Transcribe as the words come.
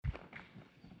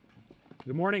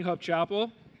Good morning, Hope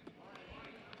Chapel.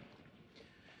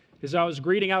 As I was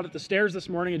greeting out at the stairs this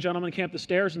morning, a gentleman came up the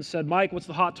stairs and said, "Mike, what's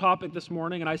the hot topic this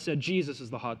morning?" And I said, "Jesus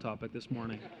is the hot topic this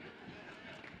morning."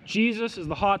 Jesus is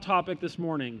the hot topic this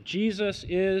morning. Jesus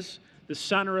is the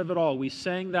center of it all. We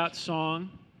sang that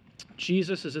song.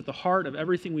 Jesus is at the heart of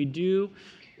everything we do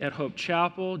at Hope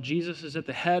Chapel. Jesus is at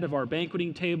the head of our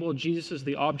banqueting table. Jesus is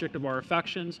the object of our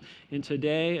affections. And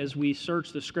today, as we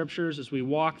search the Scriptures, as we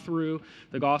walk through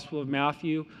the Gospel of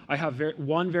Matthew, I have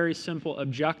one very simple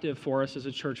objective for us as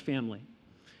a church family.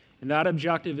 And that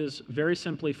objective is very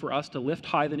simply for us to lift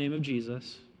high the name of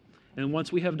Jesus. And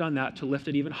once we have done that, to lift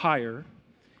it even higher,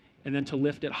 and then to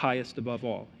lift it highest above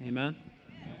all. Amen?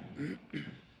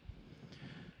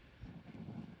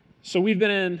 So we've been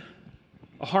in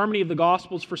a harmony of the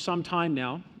Gospels for some time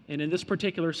now, and in this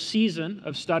particular season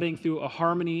of studying through a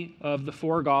harmony of the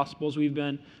four Gospels, we've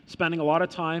been spending a lot of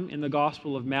time in the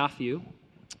Gospel of Matthew,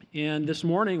 and this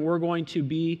morning we're going to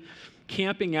be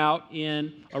camping out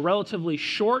in a relatively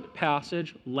short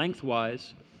passage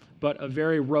lengthwise, but a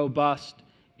very robust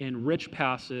and rich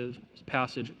passage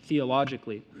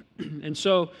theologically. And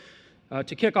so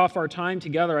to kick off our time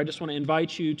together, I just want to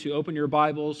invite you to open your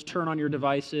Bibles, turn on your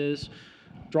devices,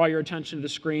 draw your attention to the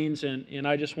screens, and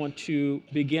I just want to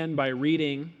begin by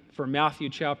reading from Matthew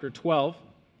chapter 12,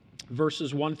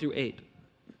 verses 1 through 8.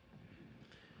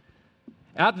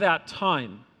 At that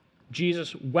time,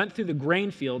 Jesus went through the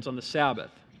grain fields on the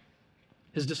Sabbath.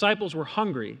 His disciples were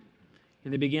hungry,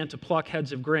 and they began to pluck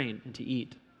heads of grain and to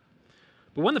eat.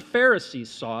 But when the Pharisees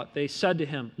saw it, they said to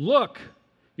him, "Look,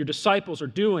 your disciples are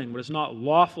doing what is not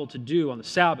lawful to do on the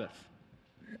Sabbath."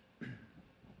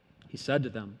 He said to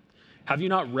them, "Have you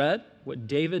not read what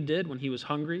David did when he was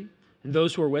hungry, and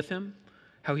those who were with him,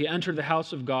 how he entered the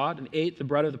house of God and ate the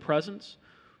bread of the presence,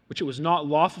 which it was not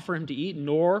lawful for him to eat,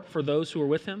 nor for those who were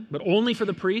with him, but only for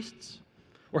the priests?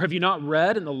 Or have you not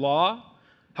read in the law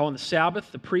how on the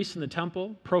Sabbath the priests in the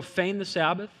temple profane the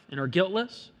Sabbath and are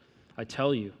guiltless? I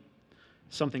tell you,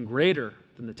 something greater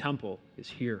than the temple is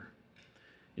here.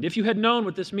 And if you had known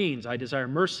what this means, 'I desire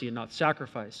mercy and not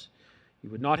sacrifice,' you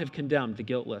would not have condemned the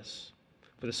guiltless.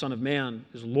 For the Son of Man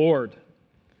is Lord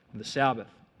of the Sabbath."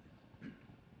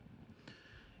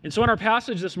 And so in our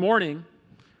passage this morning,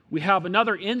 we have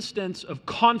another instance of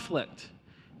conflict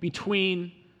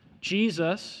between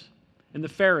Jesus and the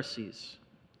Pharisees.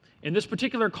 And this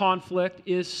particular conflict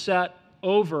is set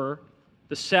over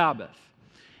the Sabbath.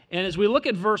 And as we look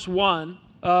at verse 1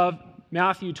 of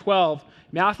Matthew 12,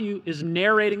 Matthew is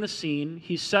narrating the scene,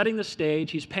 he's setting the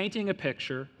stage, he's painting a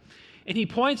picture, and he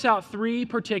points out three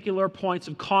particular points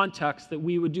of context that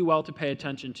we would do well to pay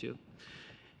attention to.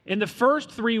 And the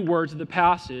first three words of the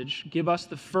passage give us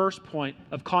the first point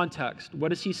of context. What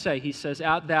does he say? He says,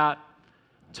 "At that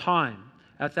time."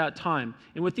 At that time.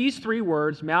 And with these three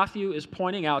words, Matthew is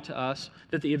pointing out to us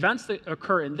that the events that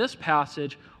occur in this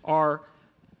passage are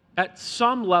at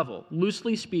some level,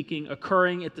 loosely speaking,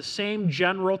 occurring at the same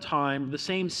general time, the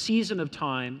same season of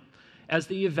time as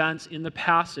the events in the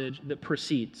passage that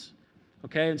precedes.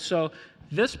 Okay, and so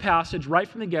this passage, right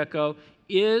from the get-go,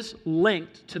 is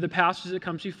linked to the passage that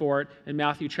comes before it in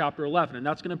Matthew chapter 11, and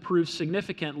that's going to prove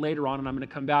significant later on, and I'm going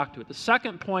to come back to it. The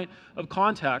second point of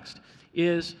context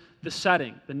is the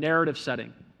setting, the narrative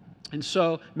setting. And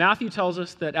so Matthew tells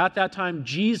us that at that time,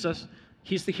 Jesus,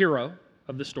 he's the hero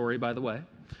of the story, by the way,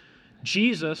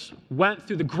 Jesus went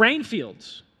through the grain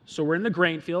fields. So we're in the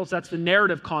grain fields. That's the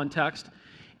narrative context.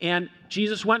 And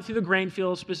Jesus went through the grain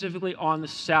fields specifically on the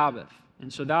Sabbath.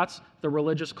 And so that's the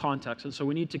religious context. And so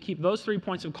we need to keep those 3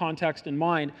 points of context in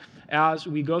mind as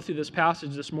we go through this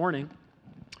passage this morning.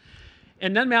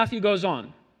 And then Matthew goes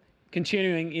on,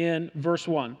 continuing in verse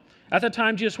 1. At that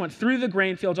time, Jesus went through the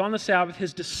grain fields on the Sabbath.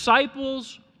 His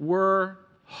disciples were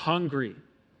hungry.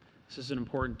 This is an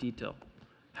important detail.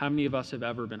 How many of us have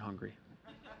ever been hungry?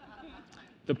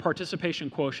 The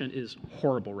participation quotient is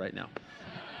horrible right now.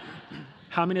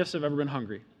 How many of us have ever been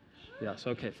hungry? Yes,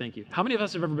 okay, thank you. How many of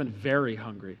us have ever been very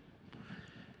hungry?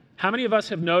 How many of us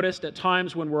have noticed at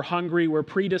times when we're hungry, we're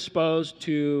predisposed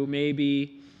to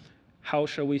maybe, how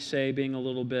shall we say, being a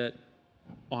little bit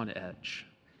on edge?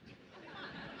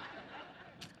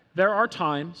 There are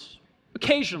times,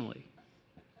 occasionally,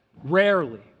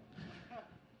 rarely,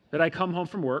 that I come home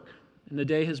from work and the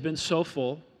day has been so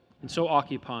full and so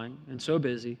occupying and so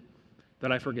busy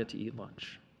that I forget to eat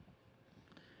lunch.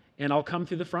 And I'll come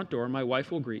through the front door and my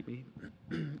wife will greet me.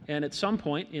 And at some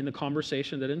point in the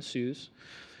conversation that ensues,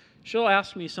 she'll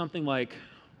ask me something like,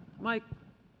 "Mike,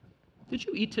 did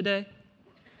you eat today?"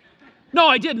 "No,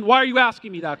 I didn't. Why are you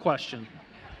asking me that question?"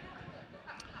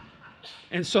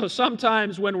 And so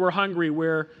sometimes when we're hungry,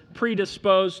 we're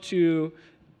predisposed to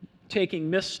taking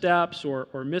missteps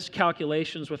or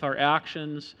miscalculations with our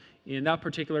actions. In that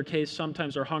particular case,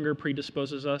 sometimes our hunger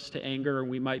predisposes us to anger, and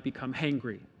we might become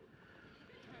hangry.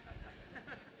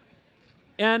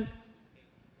 And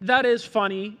that is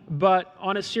funny, but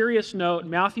on a serious note,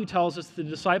 Matthew tells us the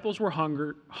disciples were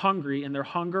hungry, and their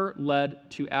hunger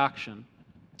led to action.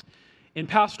 And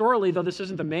pastorally, though this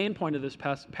isn't the main point of this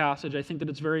passage, I think that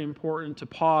it's very important to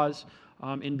pause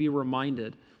and be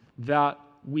reminded that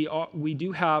we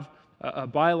do have a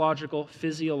biological,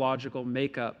 physiological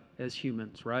makeup as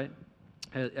humans, right?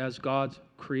 As God's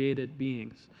created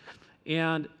beings.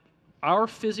 And our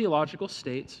physiological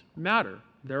states matter.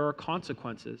 There are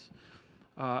consequences.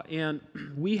 And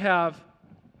we have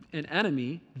an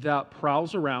enemy that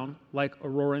prowls around like a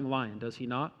roaring lion, does he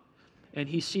not? And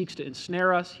he seeks to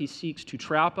ensnare us. He seeks to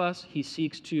trap us. He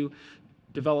seeks to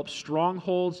develop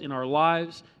strongholds in our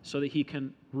lives so that he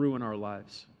can ruin our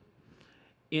lives.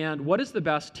 And what is the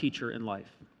best teacher in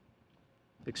life?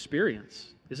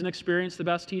 Experience. Isn't experience the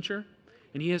best teacher?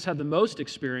 And he has had the most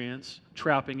experience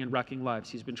trapping and wrecking lives.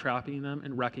 He's been trapping them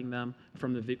and wrecking them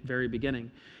from the very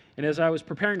beginning. And as I was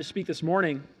preparing to speak this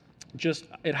morning,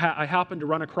 I happened to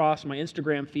run across my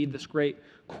Instagram feed this great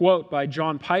quote by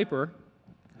John Piper,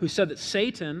 who said that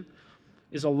Satan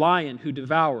is a lion who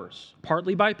devours,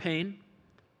 partly by pain,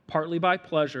 partly by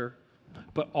pleasure,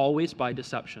 but always by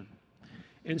deception.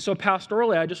 And so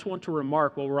pastorally, I just want to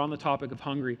remark, while we're on the topic of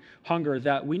hunger,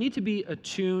 that we need to be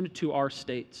attuned to our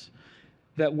states.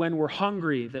 That when we're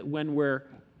hungry, that when we're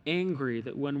angry,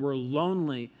 that when we're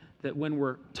lonely, that when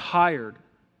we're tired,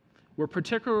 we're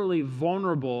particularly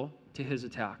vulnerable to his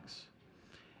attacks.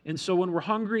 And so when we're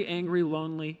hungry, angry,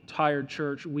 lonely, tired,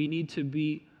 church, we need to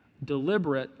be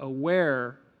deliberate,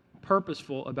 aware,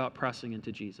 purposeful about pressing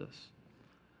into Jesus,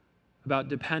 about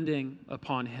depending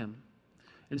upon him.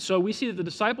 And so we see that the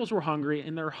disciples were hungry,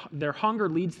 and their hunger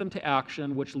leads them to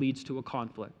action, which leads to a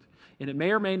conflict. And it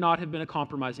may or may not have been a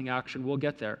compromising action. We'll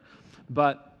get there.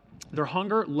 But their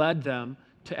hunger led them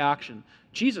to action.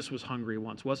 Jesus was hungry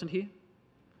once, wasn't he?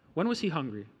 When was he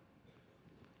hungry?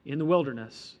 In the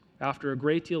wilderness. After a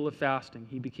great deal of fasting,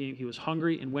 he was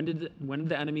hungry. And when did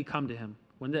the enemy come to him?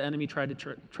 When the enemy tried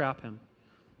to trap him?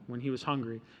 When he was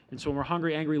hungry. And so when we're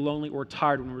hungry, angry, lonely, or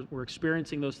tired, when we're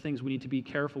experiencing those things, we need to be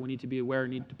careful, we need to be aware, we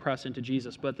need to press into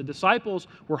Jesus. But the disciples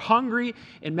were hungry,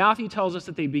 and Matthew tells us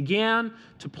that they began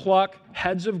to pluck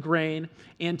heads of grain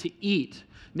and to eat.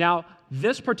 Now,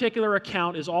 this particular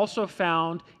account is also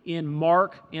found in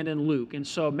Mark and in Luke. And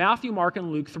so Matthew, Mark,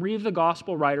 and Luke, three of the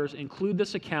gospel writers, include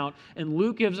this account, and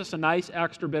Luke gives us a nice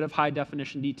extra bit of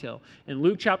high-definition detail. In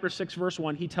Luke chapter 6, verse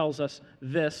 1, he tells us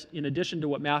this, in addition to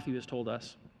what Matthew has told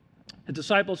us. The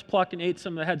disciples plucked and ate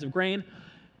some of the heads of grain,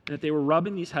 and that they were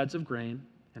rubbing these heads of grain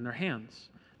in their hands.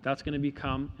 That's going to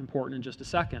become important in just a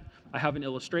second. I have an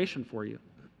illustration for you.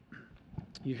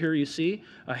 Here you see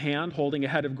a hand holding a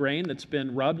head of grain that's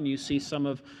been rubbed, and you see some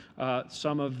of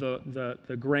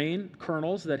the grain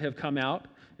kernels that have come out.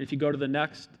 And if you go to the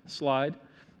next slide,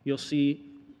 you'll see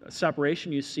a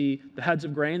separation. You see the heads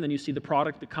of grain, then you see the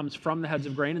product that comes from the heads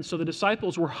of grain. And so the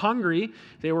disciples were hungry.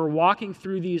 They were walking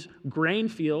through these grain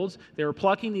fields. They were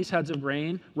plucking these heads of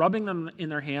grain, rubbing them in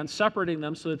their hands, separating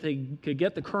them so that they could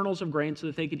get the kernels of grain so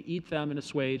that they could eat them and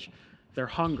assuage their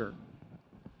hunger.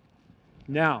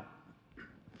 Now,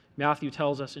 Matthew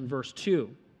tells us in verse 2,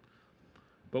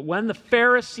 but when the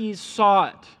Pharisees saw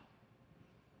it,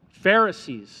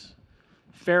 Pharisees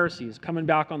coming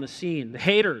back on the scene, the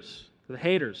haters,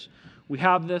 we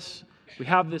have this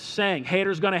saying,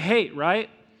 haters gonna hate, right?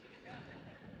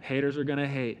 Haters are gonna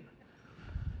hate.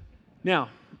 Now,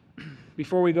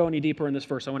 before we go any deeper in this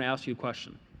verse, I want to ask you a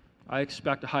question. I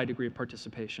expect a high degree of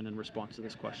participation in response to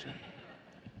this question.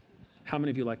 How many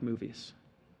of you like movies?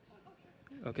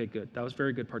 Okay, good. That was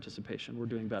very good participation. We're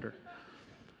doing better.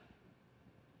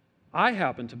 I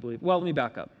happen to believe, well, let me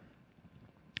back up.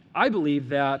 I believe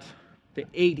that the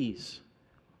 80s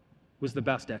was the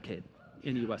best decade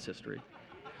in U.S. history.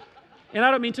 And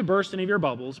I don't mean to burst any of your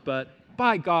bubbles, but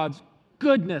by God's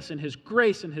goodness and his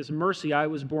grace and his mercy, I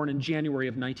was born in January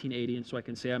of 1980, and so I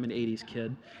can say I'm an 80s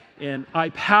kid. And I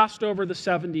passed over the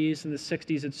 70s and the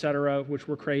 60s, etc., which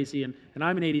were crazy, and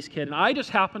I'm an 80s kid. And I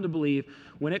just happen to believe,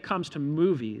 when it comes to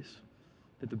movies,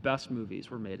 that the best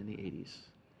movies were made in the 80s.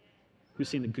 Who's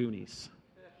seen The Goonies?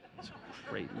 It's a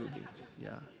great movie, yeah.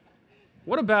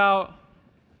 What about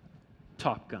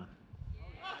Top Gun?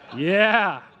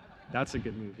 Yeah, that's a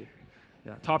good movie.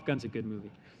 Yeah, Top Gun's a good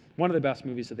movie. One of the best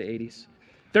movies of the 80s.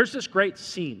 There's this great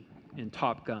scene in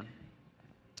Top Gun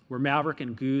where Maverick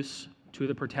and Goose two of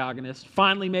the protagonists,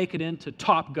 finally make it into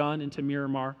Top Gun, into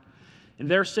Miramar. And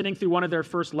they're sitting through one of their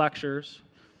first lectures.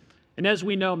 And as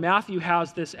we know, Matthew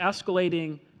has this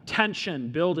escalating tension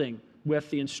building with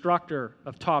the instructor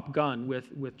of Top Gun,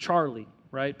 with Charlie,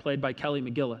 right, played by Kelly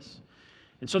McGillis.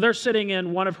 And so they're sitting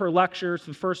in one of her lectures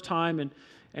for the first time,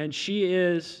 and she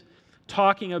is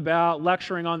talking about,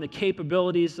 lecturing on the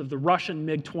capabilities of the Russian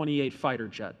MiG-28 fighter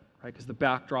jet, right, because the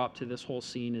backdrop to this whole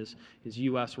scene is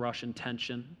U.S.-Russian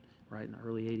tension, right, in the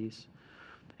early 80s.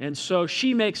 And so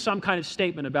she makes some kind of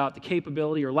statement about the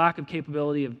capability or lack of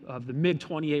capability of the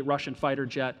MiG-28 Russian fighter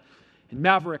jet. And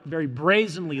Maverick very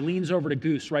brazenly leans over to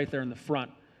Goose right there in the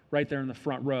front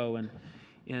row. And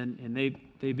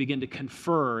they begin to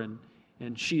confer,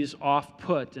 and she's off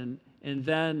put. And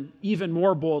then even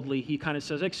more boldly, he kind of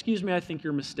says, "Excuse me, I think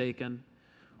you're mistaken."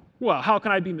 "Well, how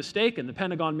can I be mistaken? The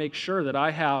Pentagon makes sure that I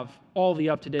have all the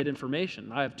up-to-date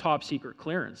information. I have top secret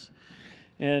clearance."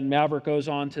 And Maverick goes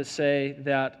on to say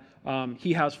that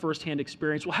he has firsthand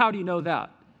experience. "Well, how do you know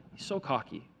that?" He's so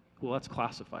cocky. "Well, that's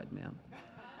classified, man."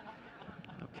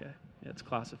 Okay, yeah, it's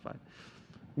classified.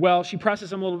 Well, she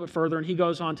presses him a little bit further, and he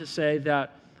goes on to say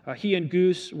that he and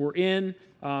Goose were in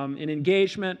an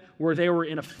engagement where they were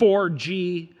in a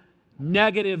 4G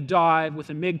negative dive with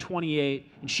a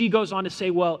MiG-28. And she goes on to say,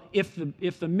 "Well, if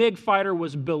the MiG fighter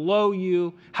was below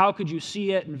you, how could you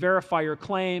see it and verify your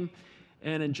claim?"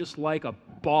 And then just like a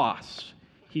boss,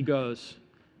 he goes,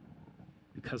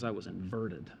 "Because I was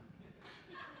inverted."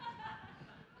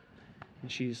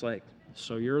 And she's like,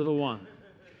 "So you're the one."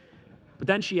 But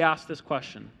then she asked this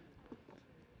question.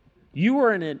 "You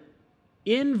were in an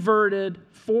inverted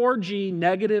 4G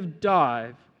negative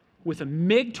dive with a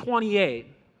MiG-28.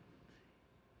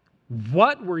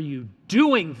 What were you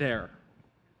doing there?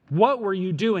 What were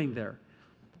you doing there?"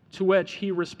 To which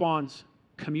he responds,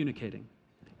 "Communicating."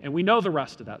 And we know the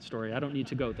rest of that story. I don't need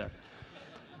to go there.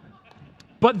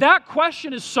 But that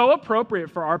question is so appropriate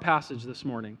for our passage this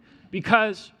morning,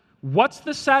 because what's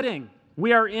the setting?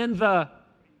 We are in the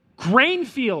grain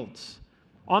fields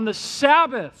on the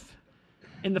Sabbath,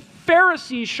 and the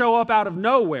Pharisees show up out of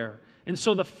nowhere. And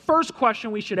so the first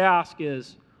question we should ask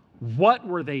is, what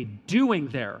were they doing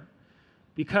there?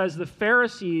 Because the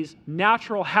Pharisees'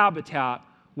 natural habitat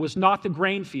was not the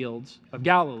grain fields of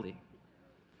Galilee.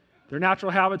 Their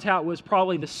natural habitat was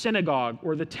probably the synagogue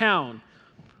or the town.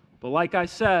 But like I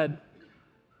said,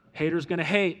 haters going to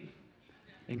hate,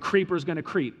 and creepers going to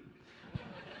creep.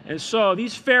 And so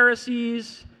these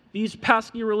Pharisees, these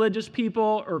pesky religious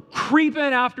people, are creeping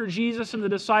after Jesus and the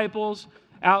disciples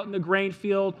out in the grain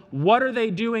field. What are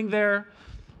they doing there?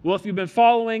 Well, if you've been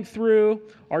following through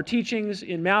our teachings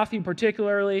in Matthew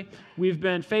particularly, we've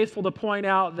been faithful to point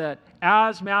out that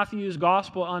as Matthew's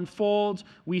gospel unfolds,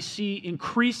 we see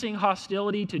increasing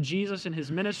hostility to Jesus and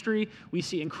his ministry. We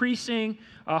see increasing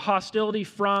hostility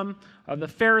from the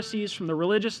Pharisees, from the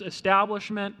religious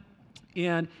establishment,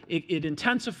 and it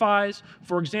intensifies.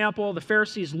 For example, the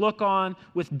Pharisees look on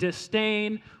with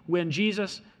disdain when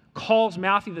Jesus calls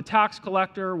Matthew the tax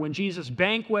collector, when Jesus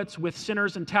banquets with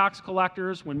sinners and tax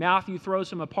collectors, when Matthew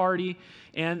throws him a party,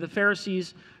 and the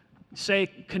Pharisees say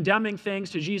condemning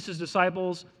things to Jesus'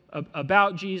 disciples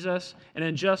about Jesus. And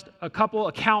then just a couple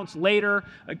accounts later,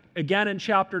 again in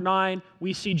chapter 9,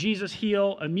 we see Jesus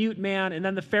heal a mute man, and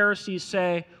then the Pharisees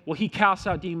say, well, he casts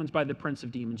out demons by the prince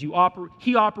of demons.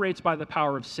 He operates by the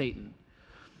power of Satan.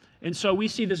 And so we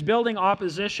see this building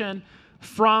opposition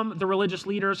from the religious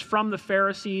leaders, from the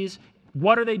Pharisees.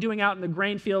 What are they doing out in the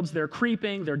grain fields? They're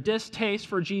creeping. Their distaste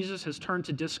for Jesus has turned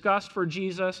to disgust for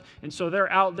Jesus. And so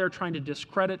they're out there trying to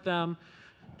discredit them,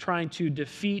 trying to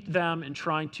defeat them, and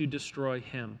trying to destroy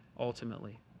him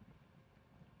ultimately.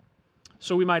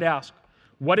 So we might ask,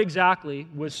 what exactly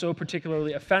was so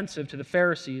particularly offensive to the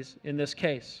Pharisees in this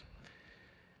case?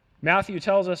 Matthew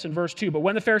tells us in verse 2, but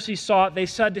when the Pharisees saw it, they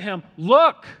said to him,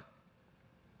 look.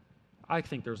 I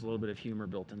think there's a little bit of humor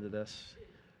built into this.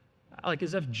 Like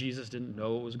as if Jesus didn't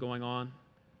know what was going on.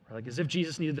 Or like as if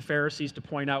Jesus needed the Pharisees to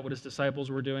point out what his disciples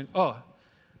were doing. Oh,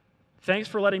 thanks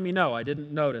for letting me know. I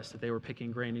didn't notice that they were picking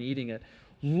grain and eating it.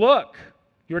 Look,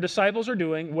 your disciples are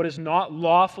doing what is not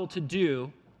lawful to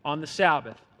do on the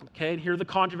Sabbath. Okay, and here the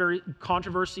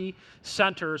controversy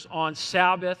centers on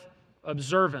Sabbath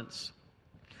observance.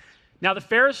 Now the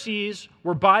Pharisees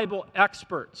were Bible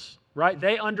experts. Right?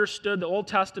 They understood the Old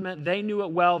Testament. They knew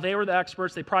it well. They were the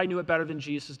experts. They probably knew it better than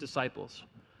Jesus' disciples.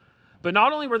 But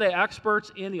not only were they experts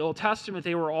in the Old Testament,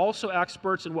 they were also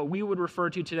experts in what we would refer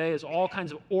to today as all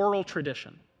kinds of oral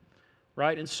tradition.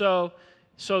 Right? And so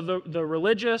the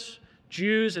religious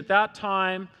Jews at that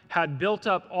time had built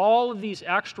up all of these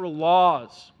extra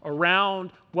laws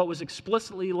around what was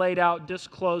explicitly laid out,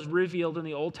 disclosed, revealed in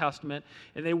the Old Testament,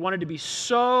 and they wanted to be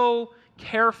so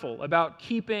careful about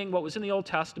keeping what was in the Old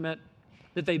Testament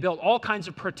that they built all kinds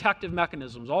of protective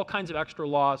mechanisms, all kinds of extra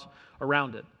laws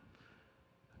around it.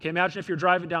 Okay, imagine if you're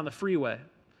driving down the freeway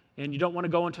and you don't want to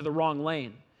go into the wrong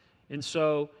lane. And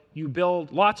so you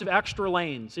build lots of extra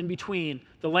lanes in between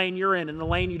the lane you're in and the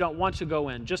lane you don't want to go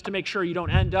in, just to make sure you don't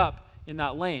end up in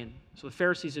that lane. So the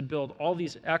Pharisees had built all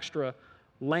these extra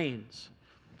lanes.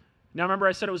 Now remember,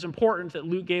 I said it was important that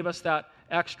Luke gave us that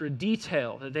extra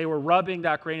detail, that they were rubbing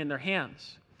that grain in their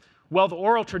hands. Well, the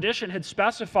oral tradition had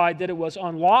specified that it was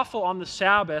unlawful on the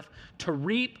Sabbath to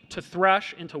reap, to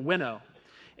thresh, and to winnow.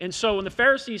 And so when the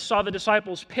Pharisees saw the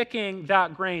disciples picking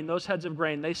that grain, those heads of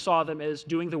grain, they saw them as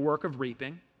doing the work of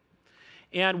reaping.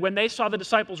 And when they saw the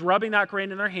disciples rubbing that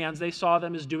grain in their hands, they saw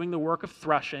them as doing the work of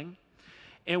threshing.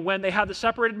 And when they had the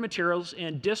separated materials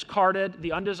and discarded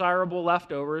the undesirable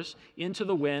leftovers into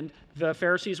the wind, the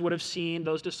Pharisees would have seen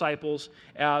those disciples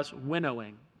as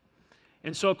winnowing.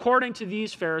 And so according to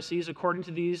these Pharisees, according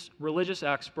to these religious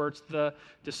experts, the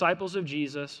disciples of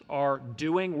Jesus are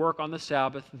doing work on the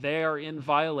Sabbath. They are in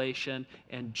violation,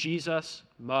 and Jesus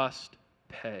must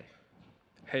pay.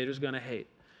 Haters going to hate.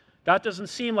 That doesn't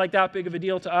seem like that big of a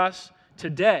deal to us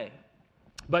today.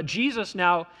 But Jesus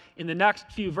now, in the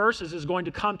next few verses, is going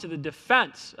to come to the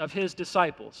defense of his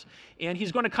disciples. And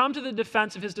he's going to come to the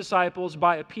defense of his disciples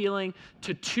by appealing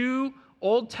to two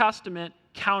Old Testament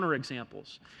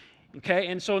counterexamples. Okay,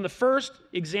 and so in the first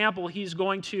example, he's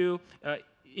going to,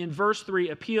 in verse 3,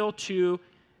 appeal to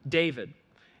David.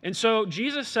 And so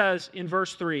Jesus says in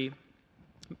verse 3,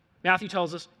 Matthew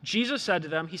tells us, Jesus said to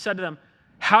them, he said to them,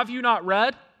 have you not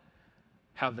read?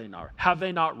 Have they not? Have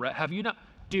they not read? Have you not?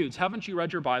 Dudes, haven't you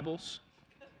read your Bibles?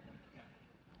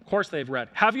 Of course they've read.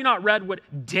 Have you not read what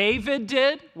David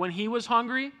did when he was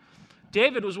hungry?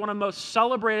 David was one of the most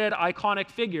celebrated, iconic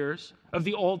figures of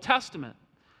the Old Testament.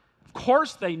 Of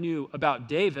course they knew about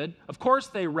David. Of course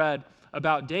they read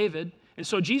about David. And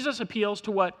so Jesus appeals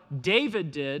to what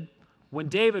David did when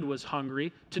David was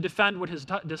hungry to defend what his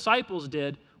disciples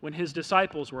did when his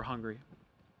disciples were hungry.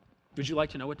 Would you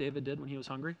like to know what David did when he was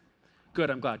hungry? Good,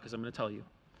 I'm glad, because I'm going to tell you.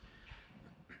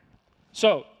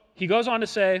 So he goes on to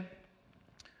say,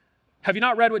 have you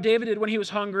not read what David did when he was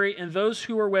hungry and those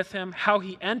who were with him, how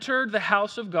he entered the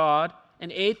house of God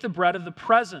and ate the bread of the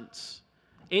presence?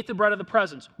 Ate the bread of the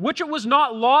presence, which it was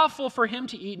not lawful for him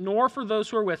to eat, nor for those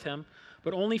who are with him,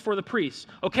 but only for the priests.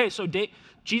 Okay, so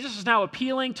Jesus is now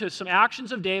appealing to some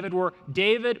actions of David where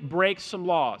David breaks some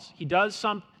laws. He does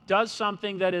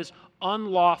something that is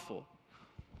unlawful.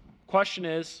 Question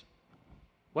is,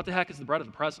 what the heck is the bread of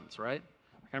the presence, right?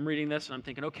 I'm reading this and I'm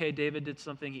thinking, okay, David did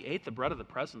something. He ate the bread of the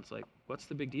presence. Like, what's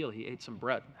the big deal? He ate some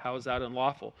bread. How is that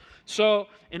unlawful? So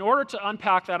in order to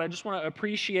unpack that, I just want to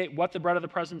appreciate what the bread of the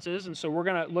presence is. And so we're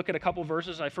going to look at a couple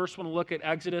verses. I first want to look at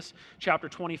Exodus chapter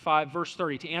 25, verse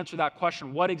 30, to answer that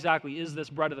question, what exactly is this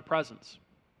bread of the presence?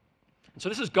 And so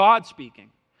this is God speaking.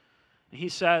 And he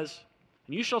says,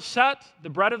 and you shall set the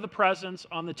bread of the presence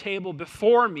on the table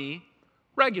before me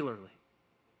regularly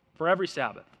for every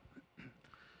Sabbath.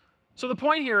 So the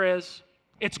point here is,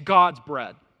 it's God's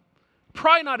bread.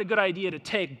 Probably not a good idea to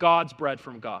take God's bread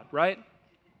from God, right?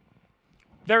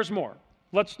 There's more.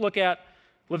 Let's look at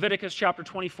Leviticus chapter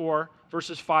 24,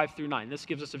 verses 5 through 9. This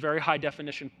gives us a very high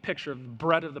definition picture of the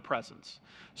bread of the presence.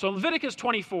 So in Leviticus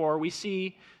 24, we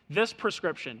see this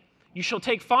prescription. You shall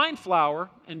take fine flour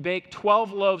and bake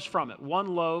 12 loaves from it, one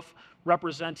loaf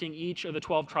representing each of the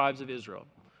 12 tribes of Israel.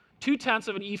 2/10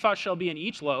 of an ephah shall be in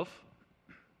each loaf.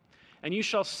 And you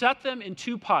shall set them in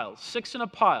 2 piles, 6 in a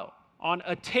pile, on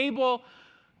a table,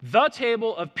 the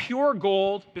table of pure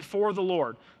gold before the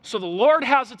Lord. So the Lord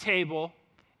has a table,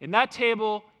 and that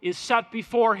table is set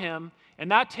before him,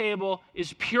 and that table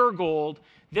is pure gold.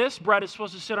 This bread is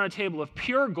supposed to sit on a table of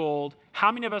pure gold.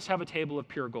 How many of us have a table of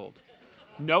pure gold?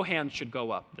 No hands should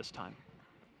go up this time.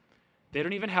 They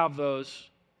don't even have those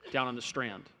down on the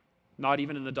Strand, not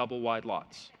even in the double wide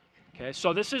lots. Okay,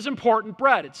 so this is important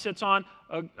bread. It sits on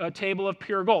a table of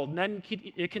pure gold. And then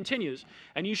it continues.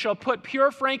 And you shall put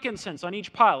pure frankincense on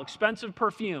each pile, expensive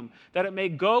perfume, that it may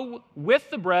go with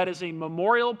the bread as a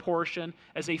memorial portion,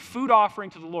 as a food offering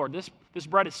to the Lord. This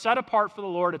bread is set apart for the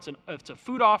Lord. It's a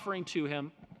food offering to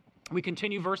him. We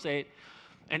continue verse 8.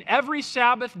 And every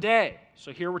Sabbath day,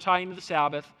 so here we're tying to the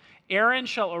Sabbath, Aaron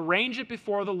shall arrange it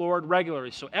before the Lord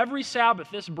regularly. So every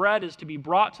Sabbath, this bread is to be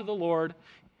brought to the Lord.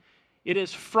 It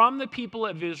is from the people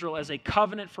of Israel as a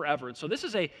covenant forever. And so this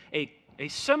is a a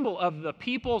symbol of the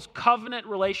people's covenant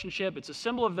relationship. It's a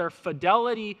symbol of their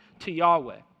fidelity to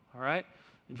Yahweh. All right?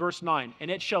 In verse 9,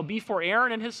 and it shall be for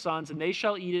Aaron and his sons, and they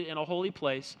shall eat it in a holy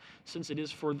place, since it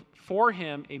is for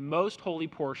him a most holy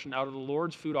portion out of the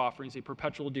Lord's food offerings, a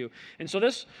perpetual due. And so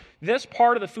this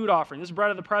part of the food offering, this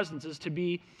bread of the presence, is to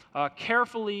be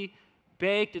carefully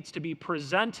baked. It's to be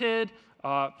presented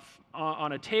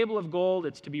on a table of gold.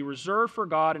 It's to be reserved for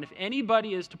God. And if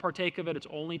anybody is to partake of it, it's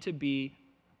only to be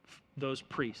those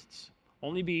priests,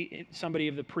 only be somebody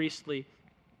of the priestly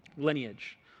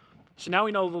lineage. So now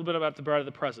we know a little bit about the bread of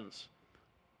the presence.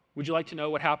 Would you like to know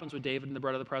what happens with David and the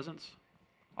bread of the presence?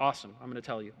 Awesome. I'm going to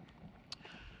tell you.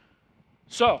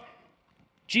 So,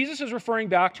 Jesus is referring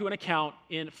back to an account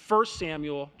in 1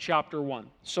 Samuel chapter 1.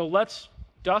 So let's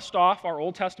dust off our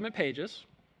Old Testament pages.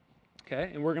 Okay,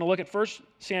 and we're going to look at 1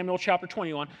 Samuel chapter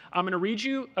 21. I'm going to read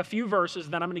you a few verses,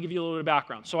 then I'm going to give you a little bit of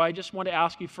background. So I just want to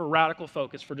ask you for radical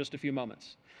focus for just a few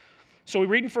moments. So we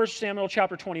read in 1 Samuel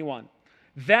chapter 21.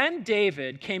 Then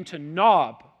David came to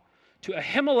Nob, to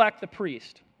Ahimelech the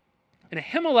priest. And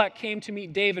Ahimelech came to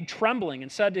meet David trembling and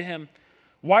said to him,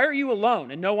 why are you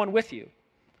alone and no one with you?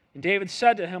 And David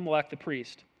said to Ahimelech the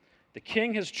priest, the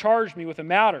king has charged me with a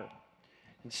matter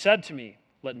and said to me,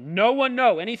 let no one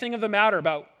know anything of the matter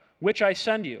about which I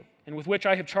send you and with which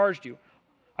I have charged you.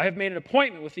 I have made an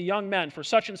appointment with the young men for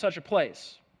such and such a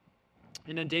place.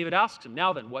 And then David asks him,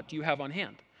 now then, what do you have on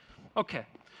hand? Okay.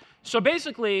 So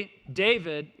basically,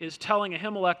 David is telling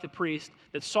Ahimelech the priest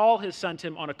that Saul has sent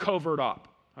him on a covert op,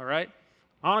 all right?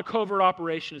 On a covert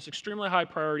operation. It's extremely high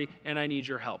priority, and I need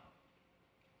your help.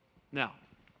 Now,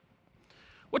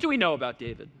 what do we know about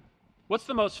David? What's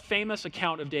the most famous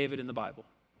account of David in the Bible?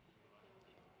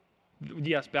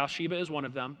 Yes, Bathsheba is one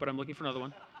of them, but I'm looking for another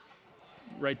one.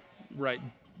 Right.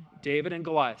 David and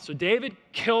Goliath. So David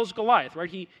kills Goliath, right?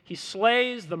 He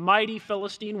slays the mighty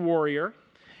Philistine warrior.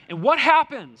 And what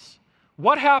happens?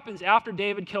 What happens after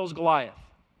David kills Goliath?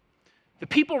 The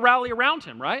people rally around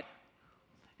him, right?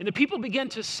 And the people begin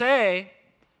to say,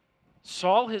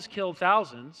 Saul has killed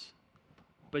thousands,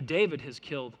 but David has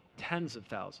killed tens of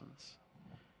thousands.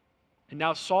 And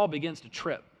now Saul begins to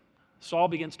trip. Saul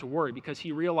begins to worry because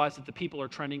he realizes that the people are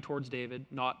trending towards David,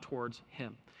 not towards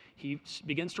him. He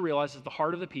begins to realize that the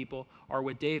heart of the people are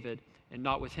with David and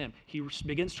not with him. He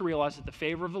begins to realize that the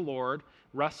favor of the Lord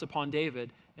rests upon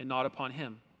David and not upon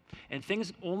him. And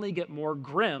things only get more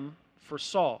grim for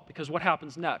Saul, because what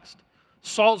happens next?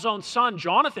 Saul's own son,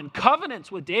 Jonathan,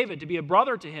 covenants with David to be a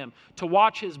brother to him, to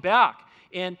watch his back,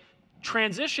 and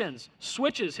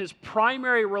switches his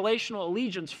primary relational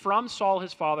allegiance from Saul,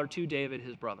 his father, to David,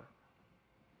 his brother.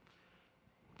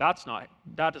 That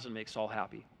doesn't make Saul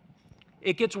happy.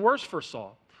 It gets worse for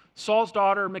Saul. Saul's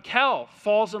daughter, Michal,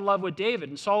 falls in love with David,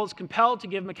 and Saul is compelled to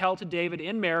give Michal to David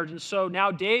in marriage, and so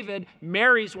now David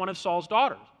marries one of Saul's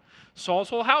daughters. Saul's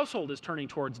whole household is turning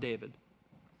towards David.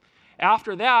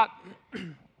 After that,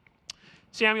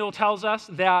 Samuel tells us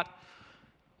that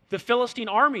the Philistine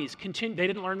armies continue. They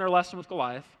didn't learn their lesson with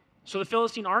Goliath, so the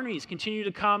Philistine armies continue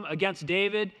to come against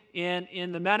David and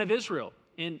the men of Israel.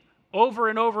 And over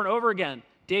and over and over again,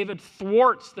 David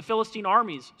thwarts the Philistine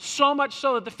armies, so much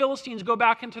so that the Philistines go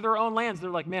back into their own lands. They're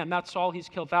like, man, that's Saul, he's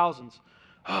killed thousands.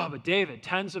 Oh, but David,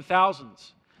 tens of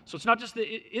thousands. So it's not just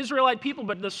the Israelite people,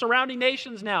 but the surrounding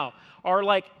nations now are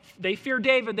like, they fear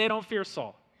David, they don't fear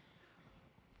Saul.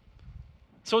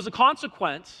 So as a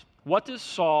consequence, what does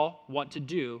Saul want to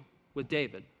do with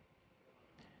David?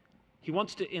 He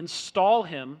wants to install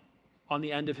him on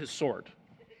the end of his sword,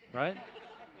 right?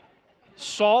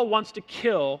 Saul wants to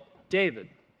kill David.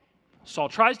 Saul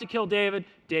tries to kill David.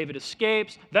 David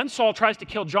escapes. Then Saul tries to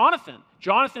kill Jonathan.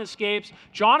 Jonathan escapes.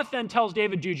 Jonathan tells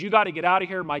David, dude, you got to get out of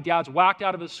here. My dad's whacked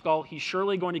out of his skull. He's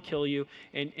surely going to kill you,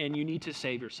 and you need to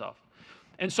save yourself.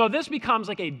 And so this becomes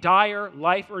like a dire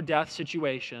life or death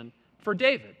situation for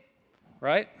David,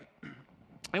 right?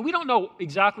 And we don't know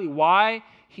exactly why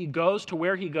he goes to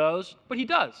where he goes, but he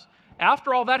does.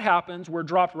 After all that happens, we're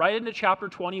dropped right into chapter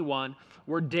 21,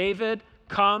 where David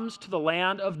comes to the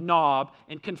land of Nob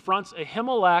and confronts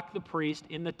Ahimelech the priest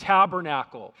in the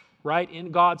tabernacle, right,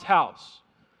 in God's house.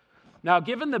 Now,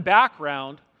 given the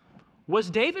background, was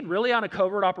David really on a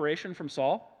covert operation from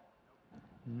Saul?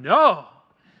 No.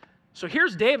 So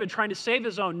here's David trying to save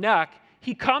his own neck.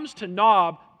 He comes to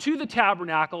Nob, to the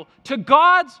tabernacle, to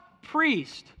God's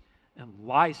priest, and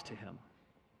lies to him.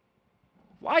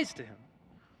 Lies to him.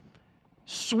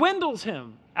 Swindles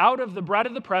him out of the bread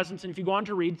of the presence, and if you go on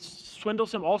to read,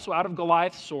 swindles him also out of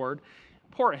Goliath's sword.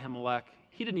 Poor Ahimelech.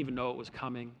 He didn't even know it was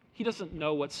coming. He doesn't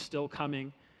know what's still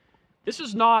coming. This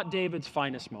is not David's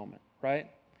finest moment, right?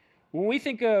 When we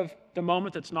think of the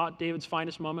moment that's not David's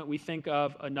finest moment, we think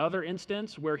of another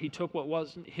instance where he took what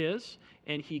wasn't his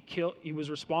and he was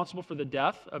responsible for the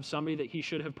death of somebody that he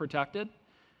should have protected.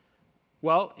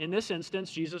 Well, in this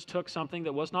instance, Jesus took something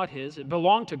that was not his. It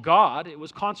belonged to God. It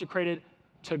was consecrated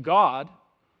to God.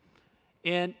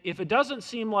 And if it doesn't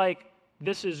seem like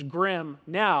this is grim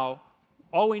now,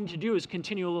 all we need to do is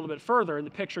continue a little bit further, and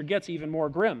the picture gets even more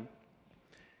grim.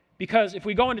 Because if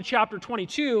we go into chapter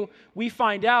 22, we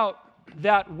find out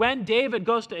that when David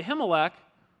goes to Ahimelech,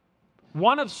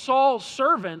 one of Saul's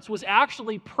servants was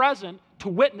actually present to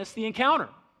witness the encounter.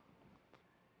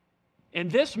 And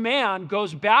this man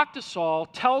goes back to Saul,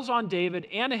 tells on David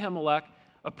and Ahimelech.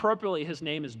 Appropriately, his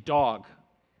name is Dog.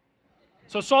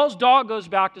 So Saul's dog goes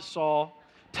back to Saul,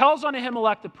 tells on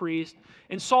Ahimelech the priest,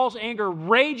 and Saul's anger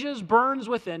rages, burns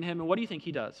within him. And what do you think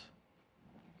he does?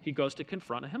 He goes to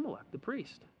confront Ahimelech the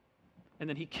priest. And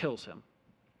then he kills him.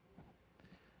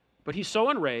 But he's so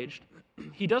enraged,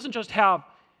 he doesn't just have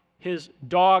his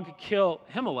dog kill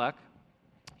Ahimelech,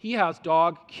 he has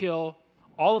Dog kill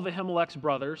all of Ahimelech's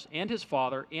brothers and his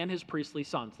father and his priestly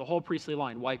sons, the whole priestly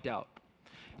line wiped out.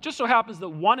 It just so happens that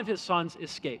one of his sons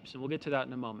escapes, and we'll get to that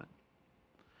in a moment.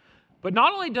 But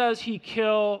not only does he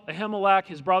kill Ahimelech,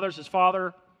 his brothers, his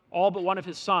father, all but one of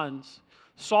his sons,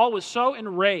 Saul was so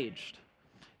enraged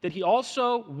that he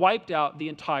also wiped out the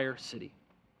entire city.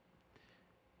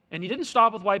 And he didn't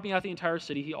stop with wiping out the entire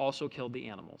city, he also killed the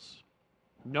animals.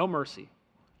 No mercy.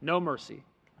 No mercy.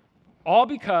 All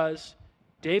because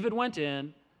David went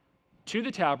in to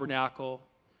the tabernacle,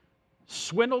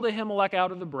 swindled Ahimelech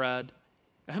out of the bread.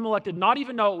 Ahimelech did not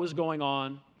even know what was going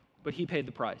on, but he paid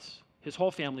the price. His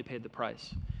whole family paid the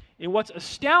price. And what's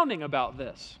astounding about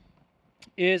this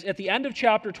is at the end of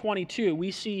chapter 22,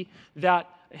 we see that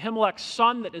Ahimelech's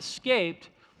son that escaped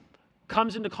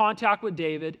comes into contact with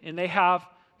David, and they have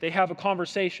a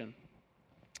conversation.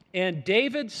 And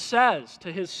David says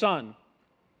to his son,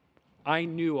 I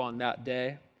knew on that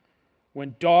day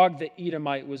when Dog the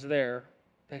Edomite was there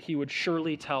that he would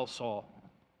surely tell Saul.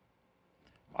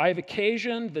 I have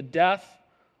occasioned the death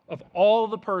of all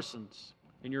the persons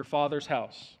in your father's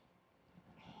house.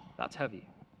 That's heavy.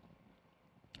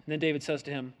 And then David says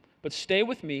to him, but stay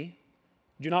with me,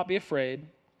 do not be afraid,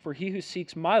 for he who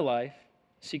seeks my life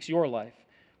seeks your life.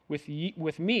 With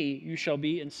me you shall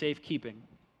be in safekeeping.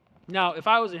 Now, if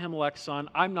I was Ahimelech's son,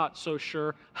 I'm not so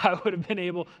sure I would have been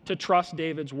able to trust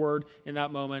David's word in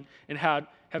that moment and have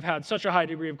had such a high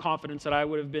degree of confidence that I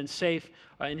would have been safe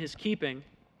in his keeping.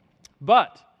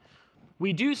 But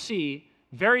we do see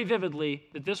very vividly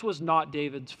that this was not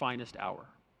David's finest hour,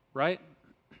 right?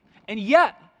 And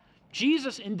yet,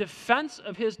 Jesus, in defense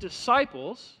of his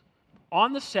disciples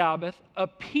on the Sabbath,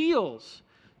 appeals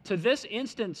to this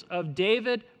instance of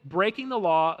David breaking the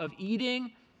law of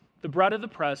eating the bread of the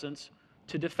presence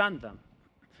to defend them.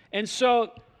 And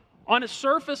so, on a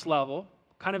surface level,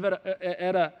 kind of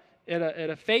at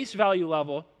a face value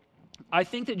level, I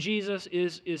think that Jesus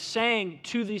is saying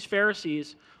to these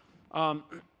Pharisees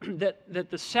that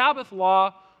the Sabbath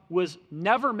law was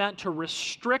never meant to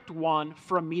restrict one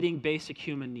from meeting basic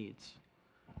human needs.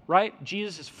 Right?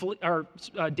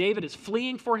 David is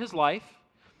fleeing for his life,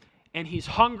 and he's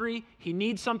hungry. He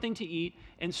needs something to eat,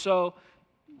 and so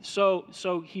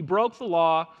he broke the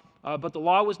law, but the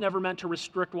law was never meant to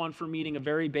restrict one from meeting a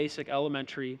very basic,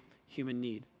 elementary human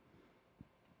need.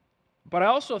 But I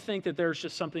also think that there's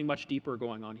just something much deeper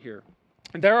going on here.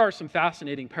 And there are some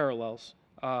fascinating parallels.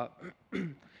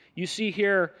 You see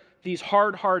here these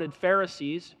hard-hearted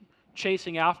Pharisees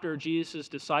chasing after Jesus'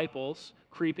 disciples,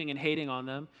 creeping and hating on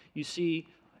them. You see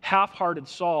half-hearted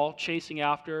Saul chasing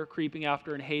after, creeping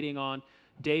after, and hating on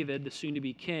David, the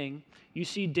soon-to-be king. You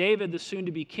see David, the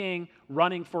soon-to-be king,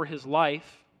 running for his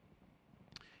life.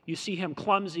 You see him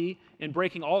clumsy and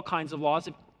breaking all kinds of laws.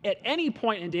 If at any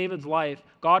point in David's life,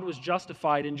 God was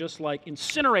justified in just like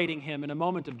incinerating him in a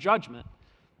moment of judgment,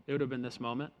 it would have been this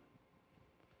moment.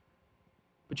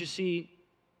 But you see,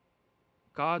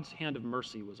 God's hand of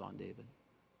mercy was on David.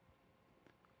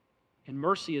 And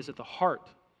mercy is at the heart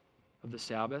of the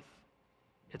Sabbath.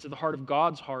 It's at the heart of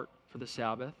God's heart for the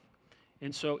Sabbath.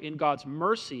 And so in God's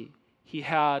mercy, he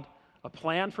had a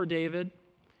plan for David,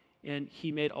 and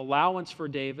he made allowance for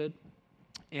David,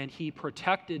 and he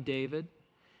protected David.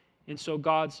 And so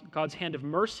God's hand of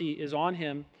mercy is on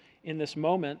him in this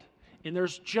moment. And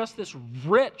there's just this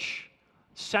rich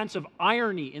sense of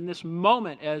irony in this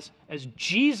moment as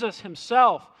Jesus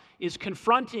himself is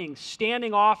confronting,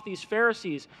 standing off these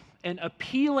Pharisees and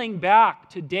appealing back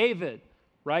to David,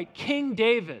 right? King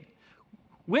David,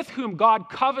 with whom God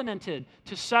covenanted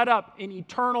to set up an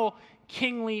eternal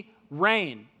kingly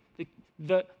reign.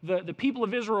 the people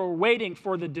of Israel were waiting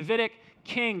for the Davidic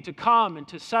king to come and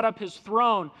to set up his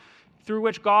throne through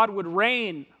which God would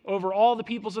reign over all the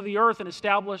peoples of the earth and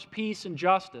establish peace and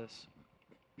justice.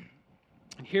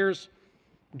 And here's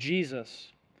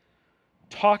Jesus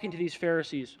talking to these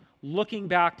Pharisees, looking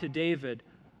back to David,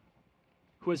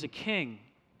 who as a king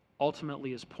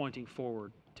ultimately is pointing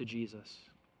forward to Jesus.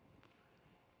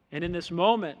 And in this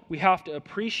moment, we have to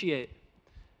appreciate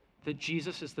that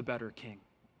Jesus is the better king.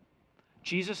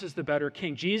 Jesus is the better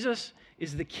king. Jesus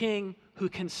is the king who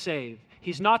can save.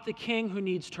 He's not the king who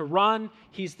needs to run.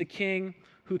 He's the king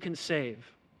who can save.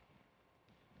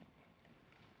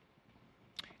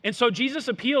 And so Jesus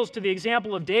appeals to the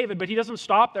example of David, but he doesn't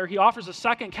stop there. He offers a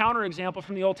second counterexample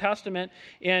from the Old Testament,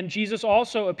 and Jesus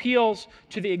also appeals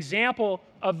to the example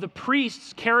of the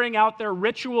priests carrying out their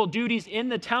ritual duties in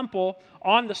the temple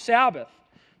on the Sabbath.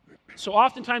 So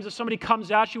oftentimes if somebody comes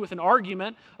at you with an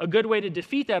argument, a good way to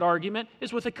defeat that argument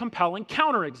is with a compelling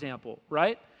counterexample,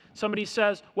 right? Somebody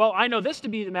says, well, I know this to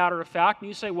be the matter of fact, and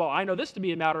you say, well, I know this to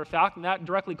be a matter of fact, and that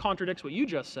directly contradicts what you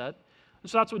just said. And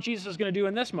so that's what Jesus is going to do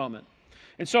in this moment.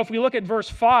 And so if we look at verse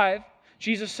 5,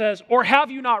 Jesus says, or have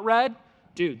you not read?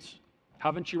 Dudes,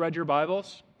 haven't you read your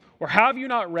Bibles? Or have you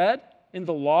not read in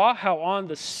the law how on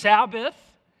the Sabbath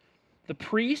the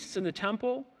priests in the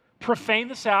temple profane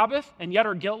the Sabbath and yet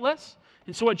are guiltless?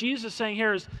 And so what Jesus is saying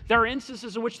here is there are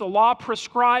instances in which the law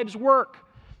prescribes work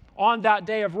on that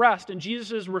day of rest. And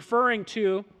Jesus is referring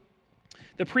to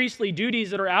the priestly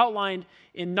duties that are outlined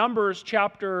in Numbers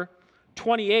chapter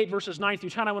 28, verses 9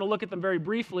 through 10. I want to look at them very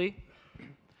briefly.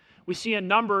 We see in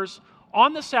Numbers,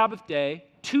 on the Sabbath day,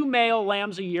 2 male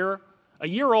lambs a year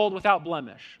old without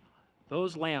blemish.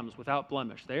 Those lambs without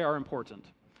blemish, they are important.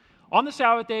 On the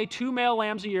Sabbath day, 2 male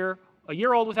lambs a year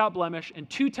old without blemish, and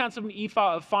 2/10 of an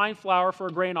ephah of fine flour for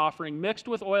a grain offering, mixed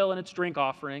with oil in its drink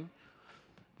offering.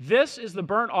 This is the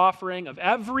burnt offering of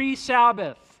every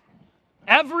Sabbath,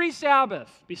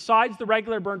 besides the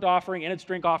regular burnt offering and its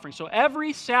drink offering. So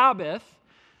every Sabbath,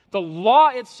 the law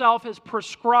itself has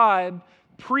prescribed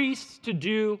priests to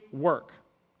do work,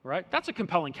 right? That's a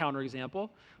compelling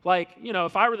counterexample. Like,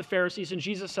 if I were the Pharisees and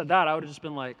Jesus said that, I would have just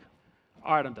been like,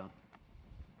 all right, I'm done.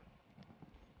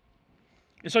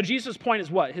 And so Jesus' point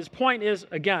is what? His point is,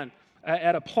 again,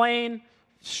 at a plain,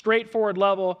 straightforward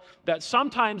level, that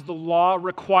sometimes the law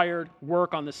required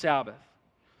work on the Sabbath.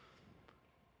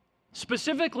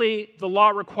 Specifically, the law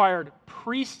required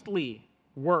priestly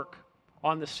work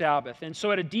on the Sabbath. And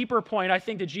so at a deeper point, I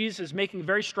think that Jesus is making a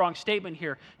very strong statement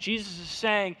here. Jesus is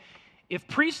saying, if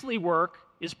priestly work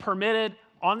is permitted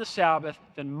on the Sabbath,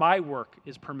 then my work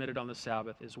is permitted on the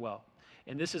Sabbath as well.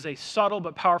 And this is a subtle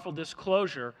but powerful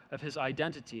disclosure of his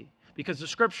identity, because the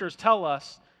scriptures tell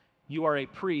us you are a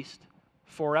priest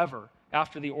forever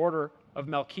after the order of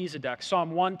Melchizedek.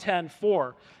 Psalm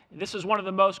 110:4. This is one of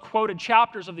the most quoted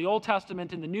chapters of the Old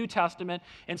Testament and the New Testament,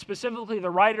 and specifically the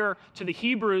writer to the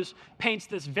Hebrews paints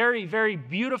this very, very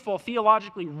beautiful,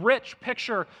 theologically rich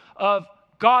picture of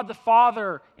God the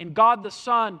Father and God the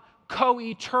Son,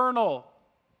 co-eternal,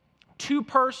 2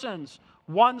 persons,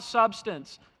 1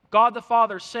 substance. God the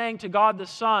Father saying to God the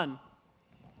Son,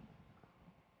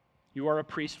 you are a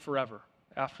priest forever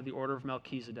after the order of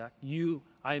Melchizedek.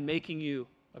 I am making you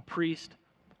a priest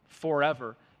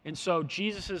forever. And so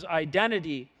Jesus'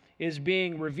 identity is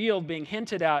being revealed, being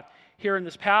hinted at here in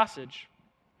this passage.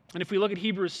 And if we look at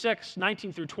Hebrews 6,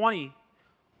 19 through 20,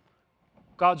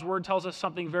 God's word tells us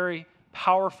something very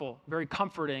powerful, very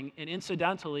comforting, and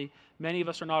incidentally, many of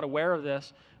us are not aware of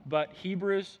this, but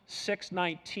Hebrews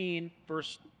 6:19,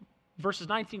 verses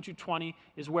 19 through 20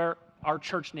 is where our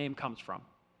church name comes from.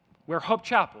 We're Hope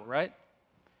Chapel, right?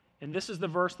 And this is the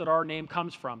verse that our name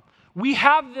comes from. We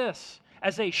have this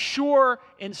as a sure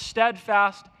and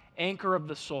steadfast anchor of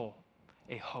the soul,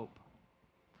 a hope.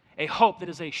 A hope that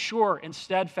is a sure and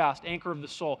steadfast anchor of the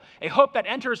soul. A hope that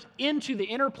enters into the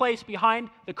inner place behind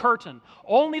the curtain.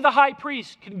 Only the high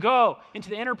priest can go into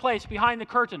the inner place behind the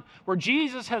curtain, where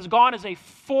Jesus has gone as a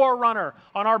forerunner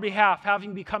on our behalf,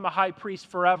 having become a high priest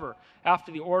forever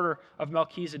after the order of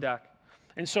Melchizedek.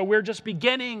 And so we're just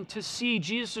beginning to see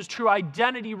Jesus' true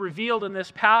identity revealed in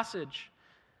this passage.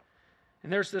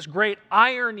 And there's this great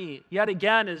irony, yet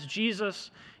again, as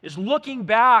Jesus is looking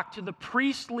back to the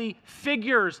priestly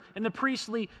figures and the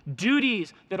priestly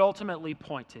duties that ultimately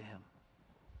point to him.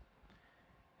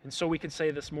 And so we can say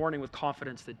this morning with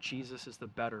confidence that Jesus is the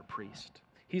better priest.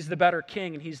 He's the better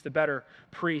king and he's the better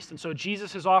priest. And so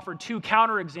Jesus has offered 2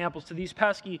 counterexamples to these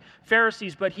pesky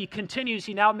Pharisees, but he continues.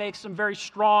 He now makes some very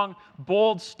strong,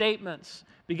 bold statements,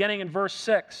 beginning in verse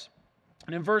 6.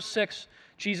 And in verse 6,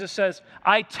 Jesus says,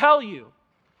 I tell you,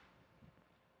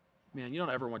 Man, you don't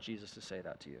ever want Jesus to say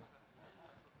that to you.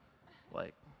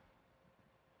 Like,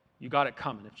 you got it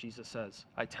coming if Jesus says,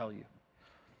 I tell you.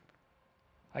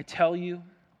 I tell you,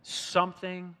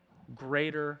 something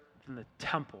greater than the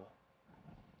temple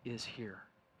is here.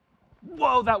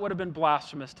 Whoa, that would have been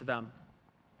blasphemous to them.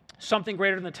 Something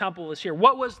greater than the temple is here.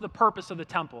 What was the purpose of the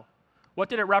temple? What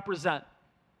did it represent?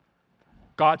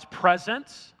 God's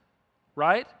presence,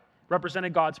 right?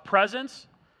 Represented God's presence.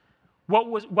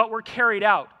 What were carried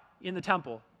out in the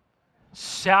temple?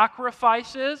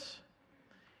 Sacrifices.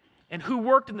 And who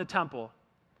worked in the temple?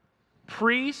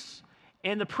 Priests.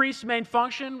 And the priests' main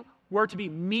function were to be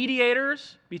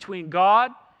mediators between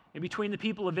God and between the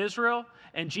people of Israel.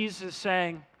 And Jesus is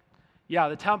saying, yeah,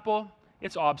 the temple,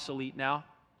 it's obsolete now.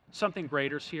 Something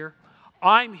greater's here.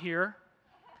 I'm here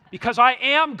because I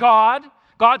am God.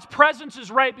 God's presence is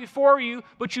right before you,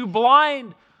 but you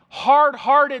blind,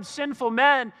 hard-hearted, sinful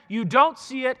men, you don't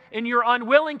see it and you're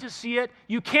unwilling to see it.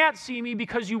 You can't see me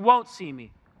because you won't see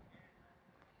me.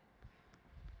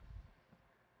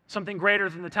 Something greater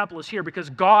than the temple is here because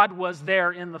God was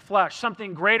there in the flesh.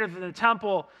 Something greater than the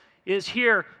temple is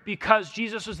here because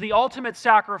Jesus was the ultimate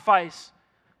sacrifice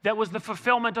that was the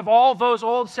fulfillment of all those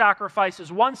old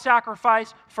sacrifices. One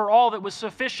sacrifice for all that was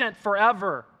sufficient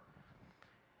forever.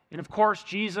 And of course,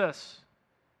 Jesus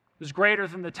was greater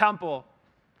than the temple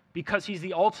because he's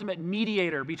the ultimate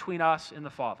mediator between us and the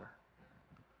Father.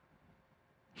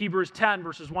 Hebrews 10,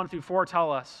 verses 1 through 4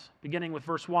 tell us, beginning with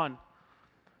verse 1,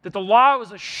 that the law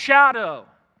was a shadow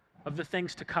of the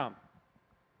things to come,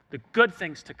 the good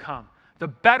things to come, the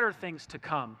better things to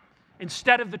come,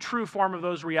 instead of the true form of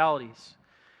those realities.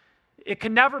 It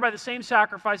can never, by the same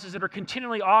sacrifices that are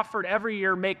continually offered every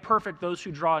year, make perfect those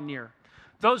who draw near.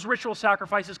 Those ritual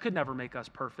sacrifices could never make us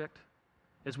perfect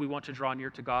as we want to draw near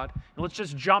to God. And let's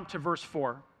just jump to verse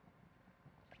 4.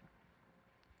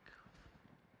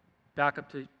 Back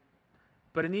up to...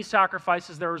 But in these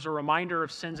sacrifices, there was a reminder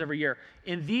of sins every year.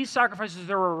 In these sacrifices,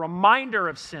 there were a reminder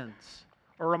of sins.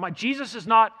 Jesus is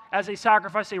not, as a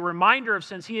sacrifice, a reminder of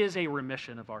sins. He is a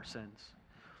remission of our sins.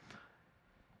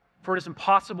 For it is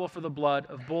impossible for the blood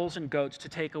of bulls and goats to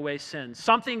take away sins.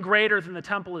 Something greater than the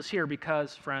temple is here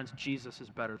because, friends, Jesus is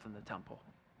better than the temple.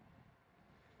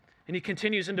 And he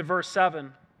continues into verse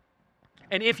 7.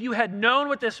 And if you had known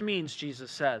what this means,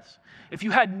 Jesus says, if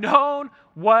you had known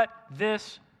what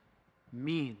this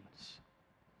means.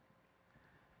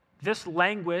 This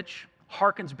language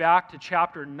harkens back to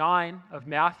chapter 9 of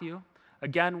Matthew.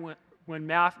 Again,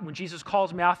 when Jesus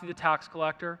calls Matthew the tax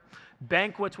collector,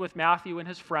 banquets with Matthew and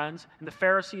his friends, and the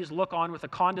Pharisees look on with a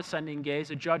condescending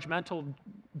gaze, a judgmental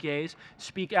gaze,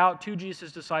 speak out to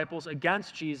Jesus' disciples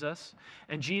against Jesus,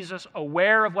 and Jesus,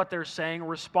 aware of what they're saying,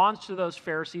 responds to those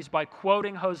Pharisees by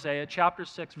quoting Hosea chapter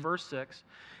 6, verse 6.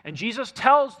 And Jesus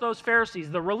tells those Pharisees,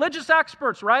 the religious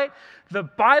experts, right? The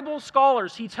Bible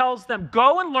scholars, he tells them,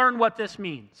 go and learn what this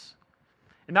means.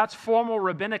 And that's formal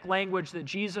rabbinic language that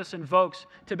Jesus invokes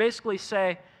to basically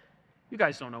say, you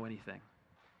guys don't know anything.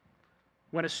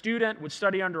 When a student would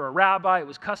study under a rabbi, it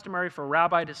was customary for a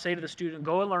rabbi to say to the student,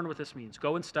 go and learn what this means.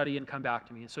 Go and study and come back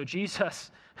to me. And so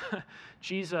Jesus,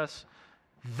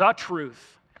 the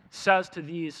truth, says to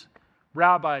these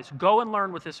rabbis, go and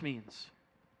learn what this means.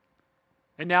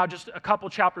 And now just a couple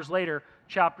chapters later,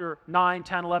 chapter 9,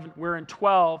 10, 11, we're in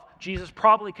 12, Jesus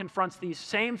probably confronts these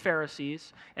same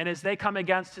Pharisees, and as they come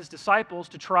against his disciples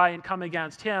to try and come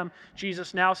against him,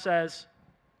 Jesus now says,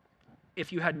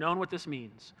 if you had known what this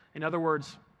means. In other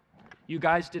words, you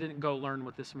guys didn't go learn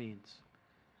what this means.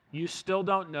 You still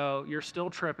don't know, you're still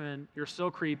tripping, you're still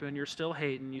creeping, you're still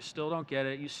hating, you still don't get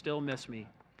it, you still miss me.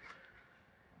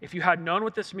 If you had known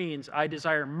what this means, I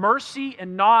desire mercy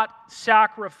and not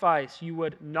sacrifice, you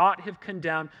would not have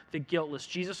condemned the guiltless.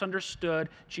 Jesus understood,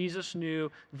 Jesus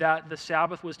knew that the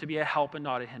Sabbath was to be a help and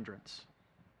not a hindrance.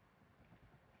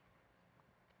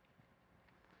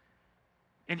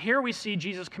 And here we see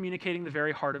Jesus communicating the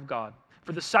very heart of God.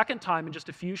 For the second time in just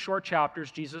a few short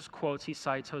chapters, Jesus quotes, he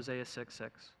cites Hosea 6:6.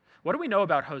 What do we know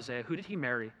about Hosea? Who did he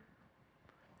marry?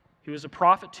 He was a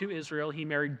prophet to Israel. He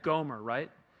married Gomer,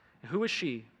 right? And who was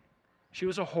she? She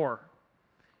was a whore.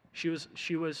 She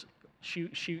was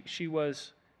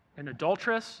an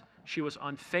adulteress. She was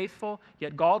unfaithful.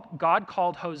 Yet God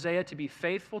called Hosea to be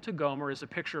faithful to Gomer as a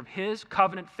picture of his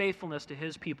covenant faithfulness to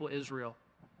his people Israel.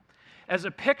 As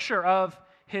a picture of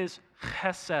his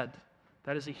chesed.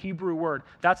 That is a Hebrew word.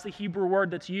 That's the Hebrew word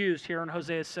that's used here in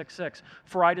Hosea 6:6.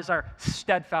 For I desire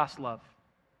steadfast love.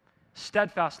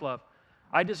 Steadfast love.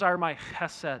 I desire my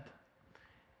chesed.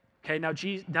 Okay,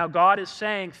 now God is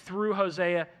saying through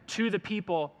Hosea to the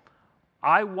people,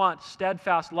 I want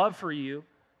steadfast love for you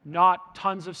not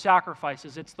tons of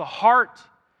sacrifices. It's the heart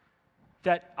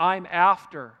that I'm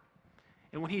after.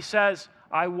 And when he says,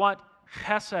 I want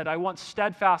chesed, I want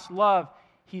steadfast love,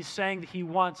 he's saying that he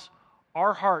wants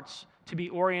our hearts to be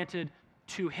oriented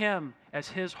to him as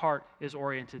his heart is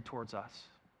oriented towards us.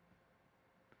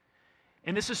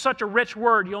 And this is such a rich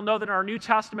word. You'll know that in our New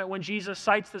Testament, when Jesus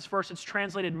cites this verse, it's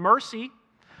translated mercy,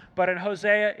 but in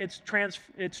Hosea, it's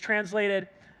translated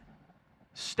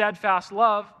steadfast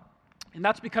love. And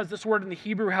that's because this word in the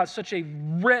Hebrew has such a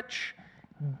rich,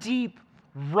 deep,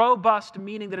 robust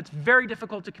meaning that it's very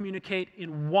difficult to communicate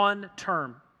in one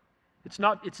term. It's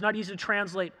not easy to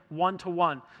translate one to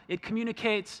one. It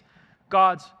communicates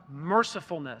God's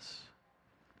mercifulness.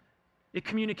 It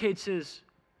communicates his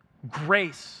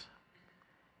grace.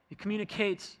 It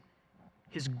communicates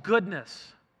his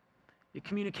goodness. It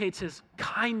communicates his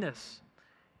kindness.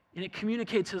 And it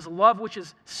communicates his love, which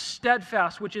is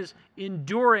steadfast, which is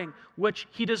enduring, which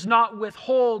he does not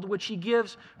withhold, which he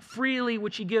gives freely,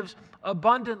 which he gives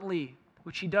abundantly,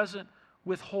 which he doesn't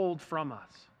withhold from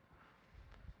us.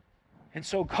 And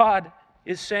so God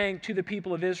is saying to the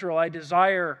people of Israel, I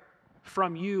desire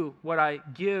from you what I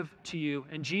give to you.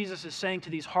 And Jesus is saying to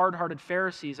these hard-hearted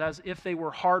Pharisees, as if they were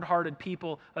hard-hearted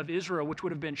people of Israel, which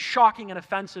would have been shocking and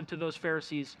offensive to those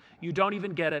Pharisees, you don't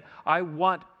even get it. I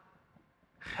want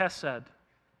chesed.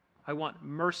 I want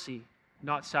mercy,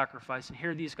 not sacrifice. And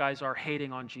here these guys are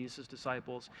hating on Jesus'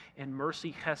 disciples. And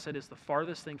mercy, chesed, is the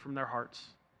farthest thing from their hearts.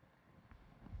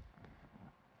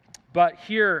 But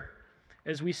here,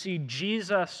 as we see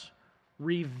Jesus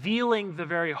revealing the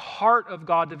very heart of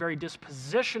God, the very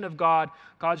disposition of God,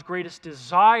 God's greatest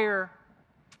desire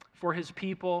for his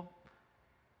people,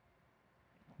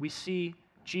 we see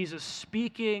Jesus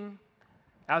speaking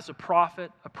as a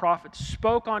prophet. A prophet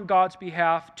spoke on God's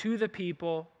behalf to the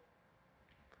people,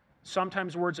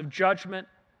 sometimes words of judgment,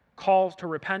 calls to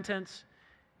repentance.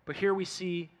 But here we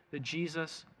see that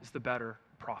Jesus is the better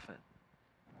prophet.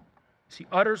 He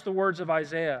utters the words of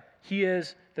Isaiah. He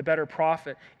is the better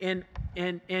prophet. And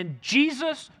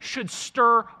Jesus should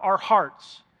stir our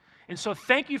hearts. And so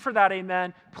thank you for that,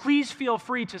 amen. Please feel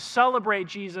free to celebrate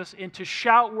Jesus and to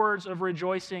shout words of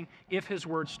rejoicing if his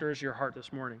word stirs your heart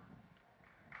this morning.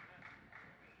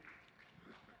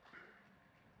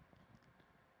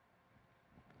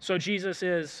 So Jesus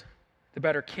is the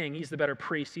better king. He's the better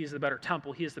priest. He's the better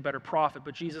temple. He is the better prophet.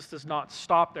 But Jesus does not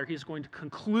stop there. He's going to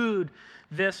conclude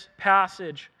this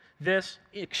passage, this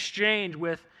exchange,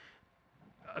 with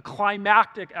a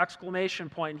climactic exclamation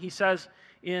point. He says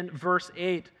in verse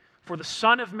 8, for the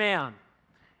Son of Man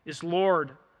is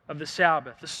Lord of the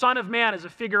Sabbath. The Son of Man is a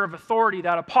figure of authority,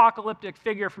 that apocalyptic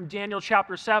figure from Daniel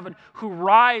chapter 7 who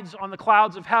rides on the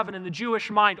clouds of heaven. In the Jewish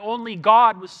mind, only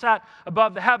God was set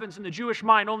above the heavens. In the Jewish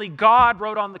mind, only God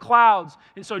rode on the clouds.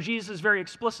 And so Jesus is very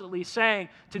explicitly saying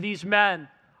to these men,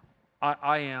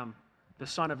 I am the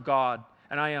Son of God,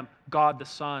 and I am God the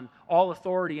Son. All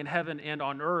authority in heaven and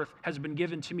on earth has been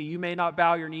given to me. You may not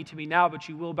bow your knee to me now, but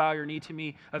you will bow your knee to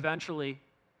me eventually.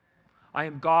 I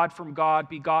am God from God,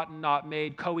 begotten, not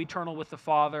made, co-eternal with the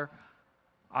Father.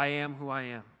 I am who I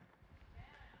am.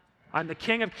 I'm the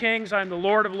King of kings. I'm the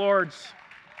Lord of lords.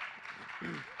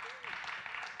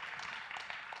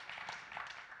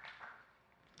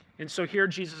 And so here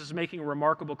Jesus is making a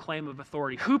remarkable claim of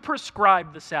authority. Who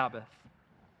prescribed the Sabbath?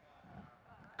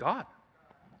 God,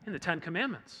 in the Ten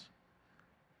Commandments.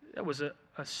 It was a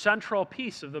central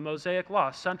piece of the Mosaic law,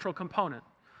 a central component.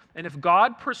 And if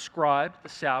God prescribed the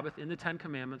Sabbath in the Ten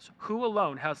Commandments, who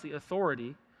alone has the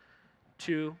authority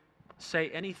to say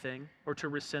anything or to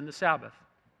rescind the Sabbath?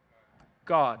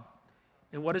 God.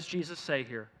 And what does Jesus say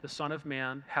here? The Son of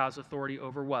Man has authority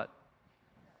over what?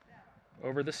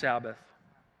 Over the Sabbath.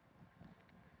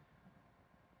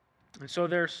 And so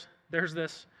there's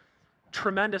this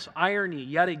tremendous irony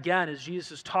yet again as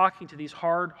Jesus is talking to these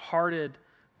hard-hearted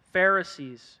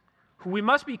Pharisees, who we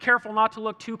must be careful not to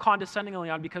look too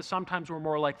condescendingly on, because sometimes we're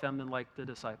more like them than like the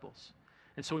disciples.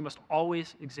 And so we must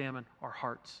always examine our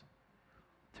hearts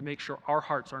to make sure our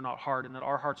hearts are not hard and that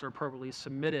our hearts are appropriately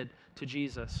submitted to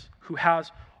Jesus, who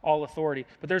has all authority.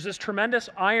 But there's this tremendous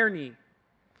irony,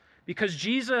 because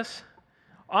Jesus,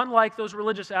 unlike those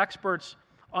religious experts,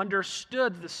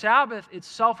 understood the Sabbath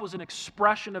itself was an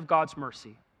expression of God's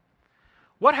mercy.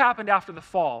 What happened after the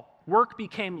fall? Work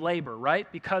became labor, right?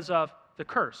 Because of the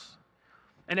curse.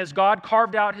 And as God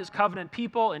carved out his covenant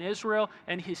people in Israel,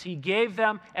 and he gave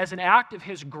them as an act of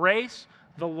his grace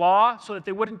the law so that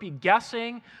they wouldn't be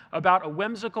guessing about a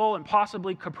whimsical and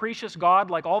possibly capricious God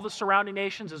like all the surrounding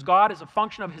nations, as God, as a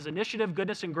function of his initiative,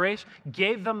 goodness, and grace,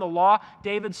 gave them the law.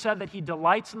 David said that he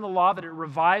delights in the law, that it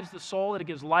revives the soul, that it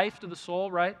gives life to the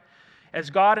soul, right? As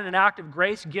God, in an act of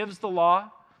grace, gives the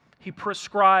law, he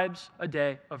prescribes a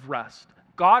day of rest.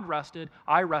 God rested,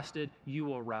 I rested, you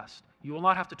will rest. You will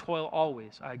not have to toil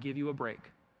always. I give you a break.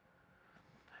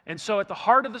 And so at the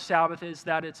heart of the Sabbath is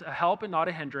that it's a help and not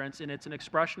a hindrance, and it's an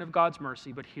expression of God's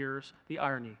mercy. But here's the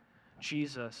irony.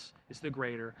 Jesus is the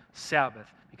greater Sabbath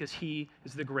because he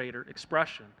is the greater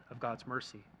expression of God's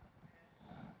mercy.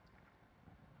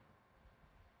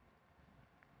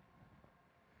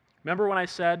 Remember when I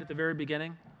said at the very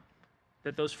beginning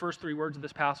that those first three words of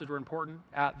this passage were important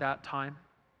at that time?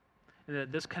 And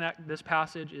that this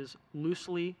passage is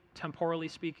loosely, temporally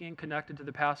speaking, connected to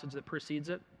the passage that precedes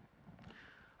it?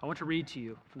 I want to read to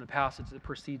you from the passage that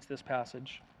precedes this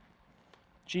passage.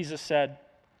 Jesus said,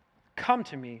 "Come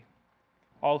to me,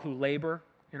 all who labor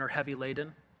and are heavy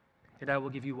laden, and I will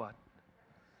give you what?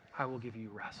 I will give you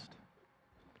rest.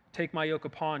 Take my yoke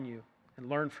upon you and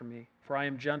learn from me, for I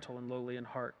am gentle and lowly in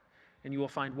heart, and you will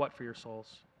find what for your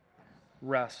souls?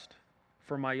 Rest.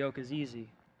 For my yoke is easy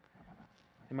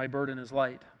and my burden is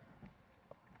light."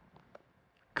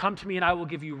 Come to me and I will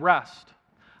give you rest.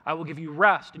 I will give you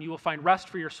rest, and you will find rest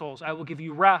for your souls. I will give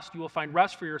you rest. You will find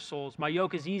rest for your souls. My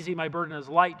yoke is easy, my burden is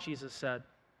light, Jesus said.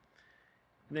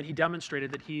 And then he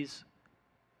demonstrated that he's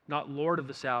not Lord of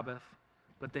the Sabbath,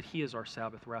 but that he is our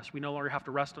Sabbath rest. We no longer have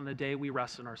to rest on the day, we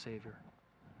rest in our Savior.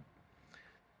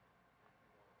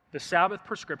 The Sabbath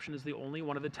prescription is the only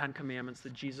one of the 10 commandments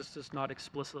that Jesus does not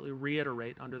explicitly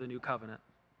reiterate under the new covenant.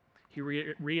 He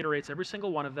reiterates every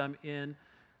single one of them in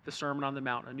the Sermon on the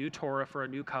Mount, a new Torah for a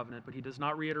new covenant, but he does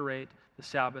not reiterate the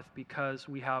Sabbath because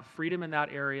we have freedom in that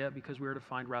area because we are to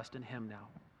find rest in him now.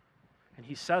 And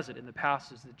he says it in the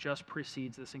passage that just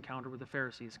precedes this encounter with the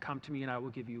Pharisees. Come to me and I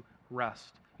will give you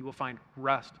rest. You will find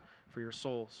rest for your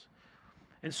souls.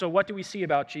 And so what do we see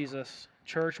about Jesus,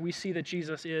 church? We see that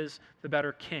Jesus is the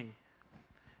better king.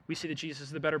 We see that Jesus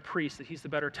is the better priest, that he's the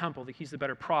better temple, that he's the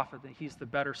better prophet, that he's the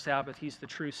better Sabbath, he's the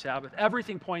true Sabbath.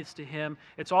 Everything points to him.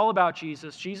 It's all about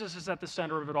Jesus. Jesus is at the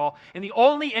center of it all. And the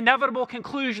only inevitable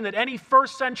conclusion that any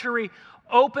first century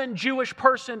open Jewish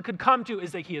person could come to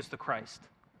is that he is the Christ.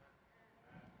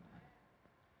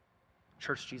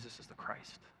 Church, Jesus is the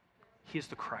Christ. He is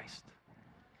the Christ.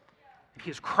 He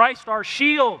is Christ our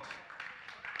shield.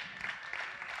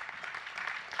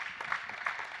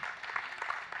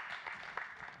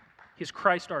 He is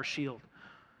Christ our shield.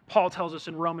 Paul tells us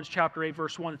in Romans chapter 8,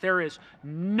 verse 1, that there is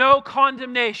no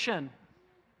condemnation,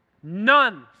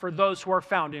 none for those who are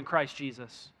found in Christ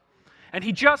Jesus. And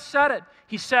he just said it.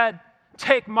 He said,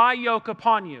 take my yoke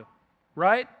upon you,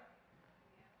 right?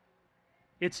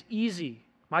 It's easy.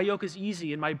 My yoke is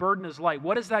easy and my burden is light.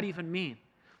 What does that even mean?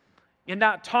 In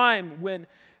that time when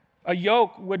a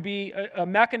yoke would be a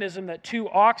mechanism that two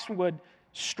oxen would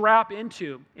strap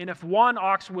into, and if one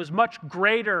ox was much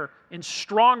greater and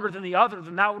stronger than the other,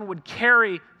 then that one would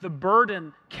carry the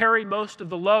burden, carry most of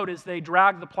the load as they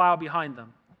drag the plow behind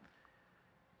them.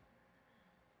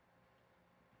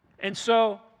 And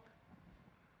so,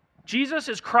 Jesus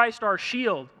is Christ our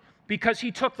shield because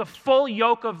he took the full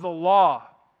yoke of the law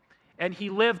and he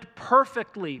lived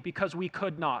perfectly because we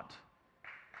could not.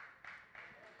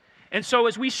 And so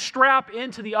as we strap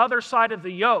into the other side of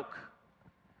the yoke,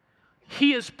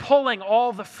 he is pulling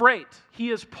all the freight.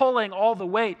 He is pulling all the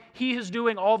weight. He is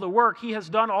doing all the work. He has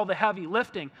done all the heavy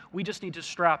lifting. We just need to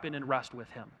strap in and rest with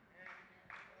him.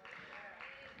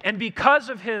 And because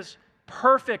of his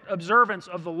perfect observance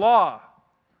of the law,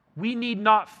 we need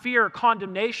not fear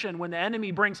condemnation when the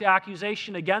enemy brings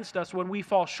accusation against us when we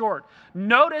fall short.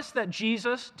 Notice that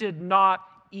Jesus did not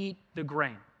eat the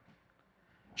grain.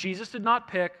 Jesus did not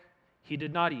pick. He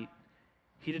did not eat.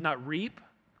 He did not reap,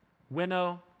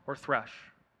 winnow, or thresh.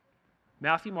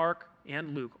 Matthew, Mark,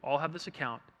 and Luke all have this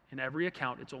account. In every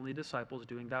account, it's only disciples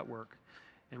doing that work.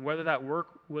 And whether that work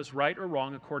was right or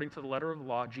wrong, according to the letter of the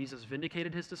law, Jesus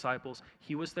vindicated his disciples.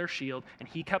 He was their shield, and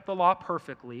he kept the law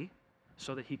perfectly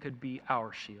so that he could be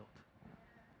our shield.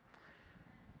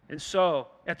 And so,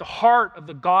 at the heart of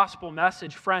the gospel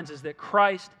message, friends, is that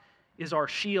Christ is our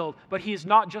shield, but he is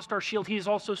not just our shield. He is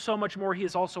also so much more. He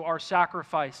is also our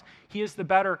sacrifice. He is the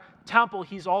better temple.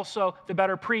 He's also the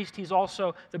better priest. He's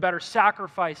also the better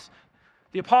sacrifice.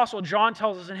 The Apostle John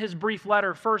tells us in his brief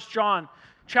letter, 1 John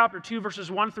chapter 2,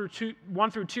 verses 1 through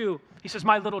 2, he says,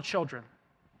 "My little children,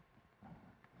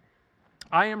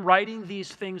 I am writing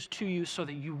these things to you so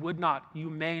that you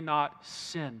may not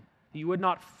sin. You would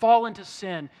not fall into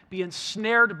sin, be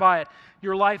ensnared by it,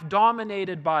 your life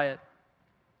dominated by it."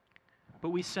 But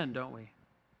we sin, don't we?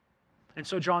 And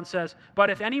so John says,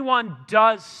 but if anyone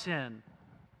does sin,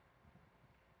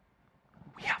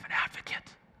 we have an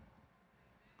advocate.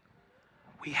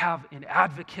 We have an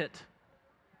advocate.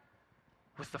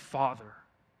 with the Father.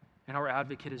 And our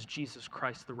advocate is Jesus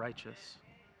Christ the righteous.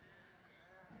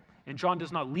 And John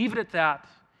does not leave it at that.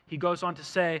 He goes on to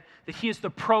say that he is the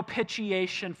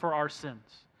propitiation for our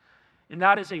sins. And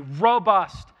that is a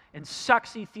robust and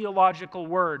sexy theological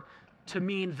word to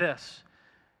mean this,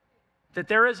 that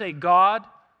there is a God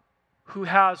who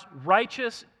has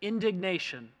righteous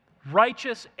indignation,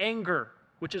 righteous anger,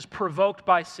 which is provoked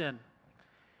by sin.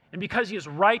 And because he is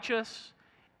righteous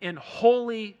and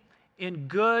holy and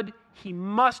good, he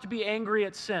must be angry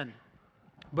at sin.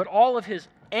 But all of his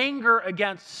anger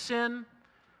against sin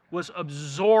was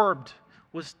absorbed,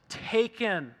 was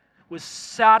taken, was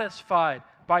satisfied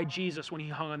by Jesus when he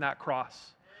hung on that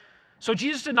cross. So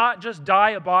Jesus did not just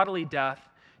die a bodily death.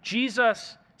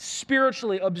 Jesus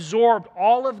spiritually absorbed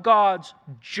all of God's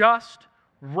just,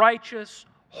 righteous,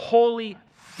 holy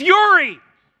fury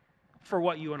for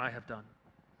what you and I have done.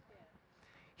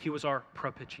 He was our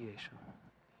propitiation.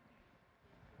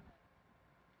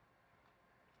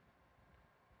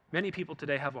 Many people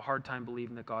today have a hard time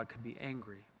believing that God could be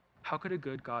angry. How could a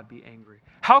good God be angry?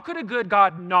 How could a good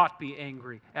God not be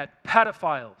angry at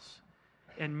pedophiles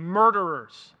and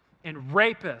murderers and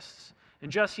rapists?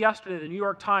 And just yesterday, the New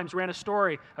York Times ran a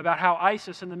story about how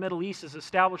ISIS in the Middle East is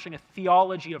establishing a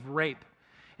theology of rape.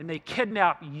 And they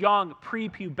kidnap young,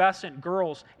 prepubescent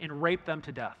girls and rape them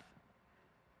to death.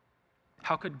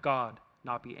 How could God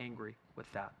not be angry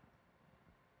with that?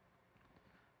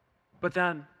 But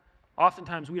then,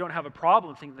 oftentimes we don't have a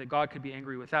problem thinking that God could be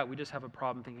angry with that. We just have a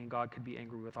problem thinking God could be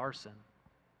angry with our sin.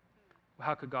 Well,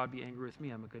 how could God be angry with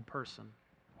me? I'm a good person.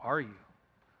 Are you?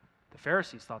 The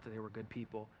Pharisees thought that they were good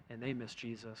people, and they missed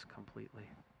Jesus completely.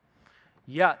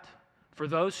 Yet, for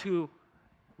those who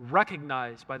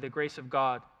recognize by the grace of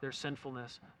God their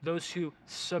sinfulness, those who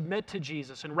submit to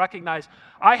Jesus and recognize,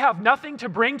 I have nothing to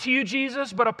bring to you,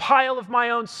 Jesus, but a pile of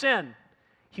my own sin,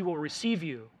 he will receive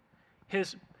you.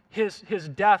 His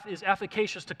death is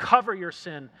efficacious to cover your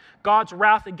sin. God's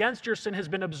wrath against your sin has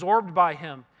been absorbed by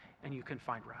him, and you can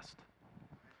find rest.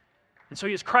 And so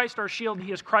he is Christ our shield.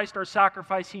 He is Christ our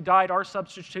sacrifice. He died our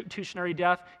substitutionary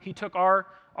death. He took our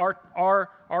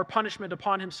punishment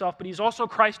upon himself, but he's also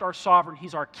Christ our sovereign.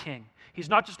 He's our king. He's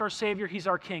not just our Savior, he's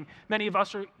our king. Many of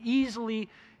us are easily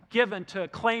given to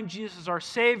claim Jesus as our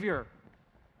Savior.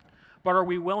 But are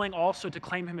we willing also to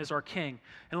claim him as our king?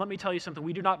 And let me tell you something.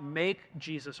 We do not make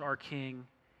Jesus our king.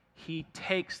 He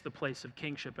takes the place of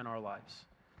kingship in our lives.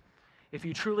 If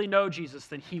you truly know Jesus,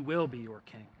 then he will be your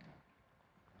king.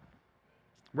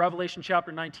 Revelation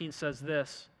chapter 19 says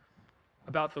this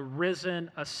about the risen,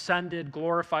 ascended,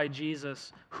 glorified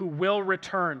Jesus who will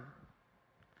return.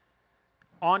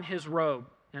 On his robe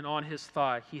and on his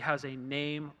thigh, he has a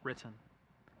name written.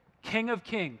 King of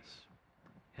Kings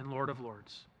and Lord of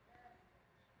Lords.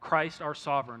 Christ our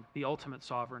sovereign, the ultimate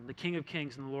sovereign, the King of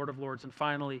Kings and the Lord of Lords. And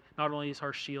finally, not only is he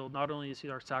our shield, not only is he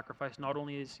our sacrifice, not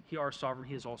only is he our sovereign,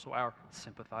 he is also our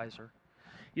sympathizer.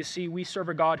 You see, we serve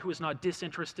a God who is not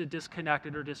disinterested,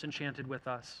 disconnected, or disenchanted with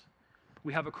us.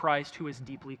 We have a Christ who is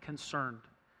deeply concerned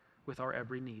with our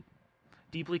every need,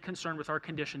 deeply concerned with our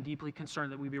condition, deeply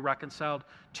concerned that we be reconciled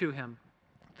to him.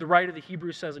 The writer of the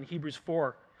Hebrews says in Hebrews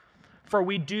 4, for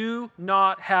we do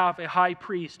not have a high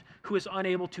priest who is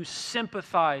unable to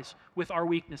sympathize with our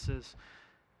weaknesses.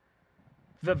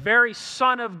 The very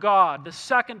Son of God, the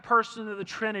second person of the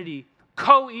Trinity,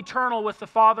 co-eternal with the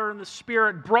Father and the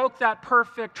Spirit, broke that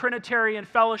perfect Trinitarian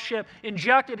fellowship,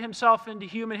 injected himself into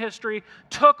human history,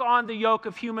 took on the yoke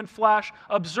of human flesh,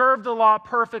 observed the law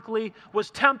perfectly,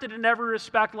 was tempted in every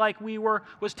respect like we were,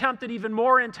 was tempted even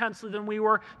more intensely than we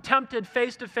were, tempted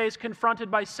face to face,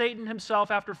 confronted by Satan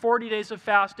himself after 40 days of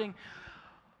fasting.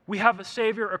 We have a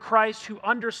Savior, a Christ who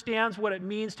understands what it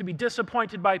means to be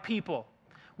disappointed by people.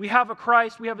 We have a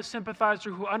Christ, we have a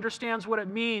sympathizer who understands what it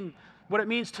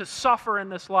means to suffer in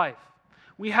this life.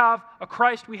 We have a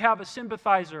Christ, we have a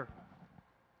sympathizer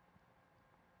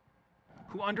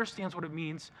who understands what it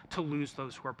means to lose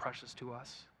those who are precious to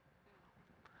us.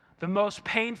 The most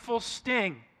painful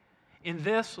sting in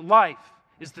this life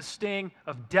is the sting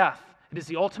of death. It is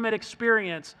the ultimate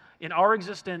experience in our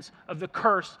existence of the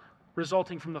curse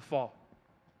resulting from the fall.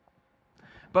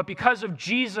 But because of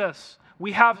Jesus,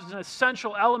 we have as an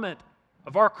essential element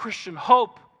of our Christian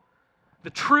hope the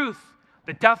truth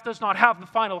that death does not have the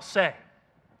final say.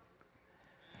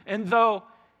 And though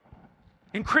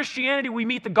in Christianity we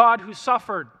meet the God who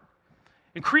suffered,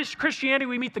 in Christianity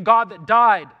we meet the God that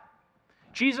died,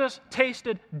 Jesus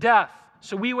tasted death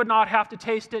so we would not have to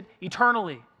taste it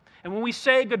eternally. And when we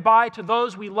say goodbye to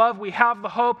those we love, we have the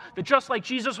hope that just like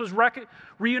Jesus was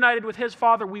reunited with his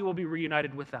Father, we will be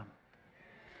reunited with them.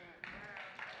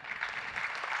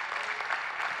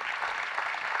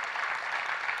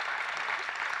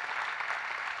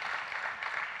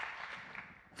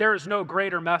 there is no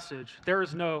greater message, there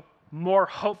is no more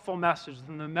hopeful message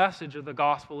than the message of the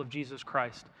gospel of Jesus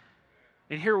Christ.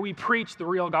 And here we preach the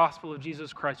real gospel of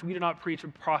Jesus Christ. We do not preach a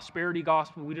prosperity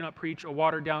gospel. We do not preach a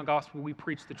watered-down gospel. We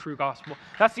preach the true gospel.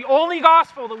 That's the only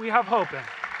gospel that we have hope in.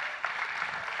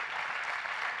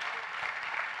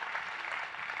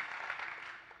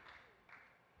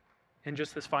 And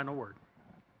just this final word.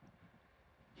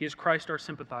 He is Christ, our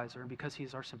sympathizer, and because he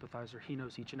is our sympathizer, he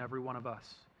knows each and every one of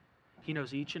us. He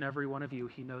knows each and every one of you.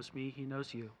 He knows me. He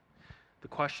knows you. The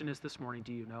question is this morning,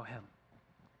 do you know him?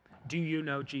 Do you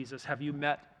know Jesus? Have you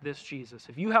met this Jesus?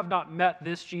 If you have not met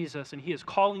this Jesus and he is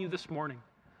calling you this morning,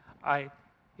 I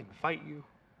invite you,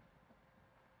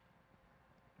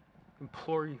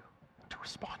 implore you to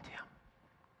respond to him.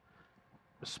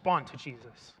 Respond to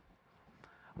Jesus.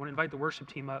 I want to invite the worship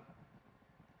team up.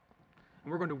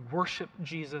 And we're going to worship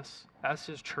Jesus as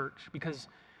his church because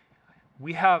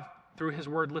we have, through his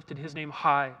word, lifted his name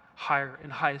high, higher,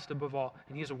 and highest above all.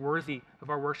 And he is worthy of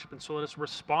our worship. And so let us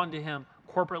respond to him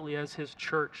corporately as his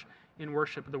church in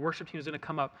worship. The worship team is going to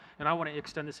come up, and I want to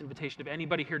extend this invitation. If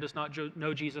anybody here does not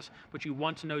know Jesus, but you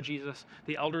want to know Jesus,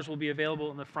 the elders will be available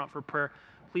in the front for prayer.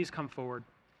 Please come forward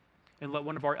and let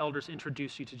one of our elders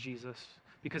introduce you to Jesus,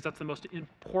 because that's the most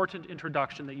important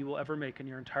introduction that you will ever make in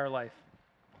your entire life.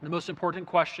 The most important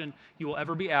question you will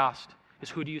ever be asked is,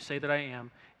 who do you say that I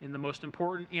am? And the most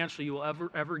important answer you will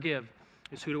ever give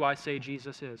is, who do I say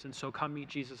Jesus is? And so come meet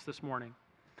Jesus this morning.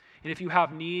 And if you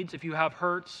have needs, if you have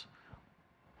hurts,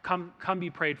 come be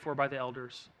prayed for by the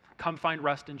elders. Come find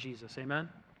rest in Jesus. Amen?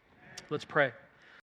 Let's pray.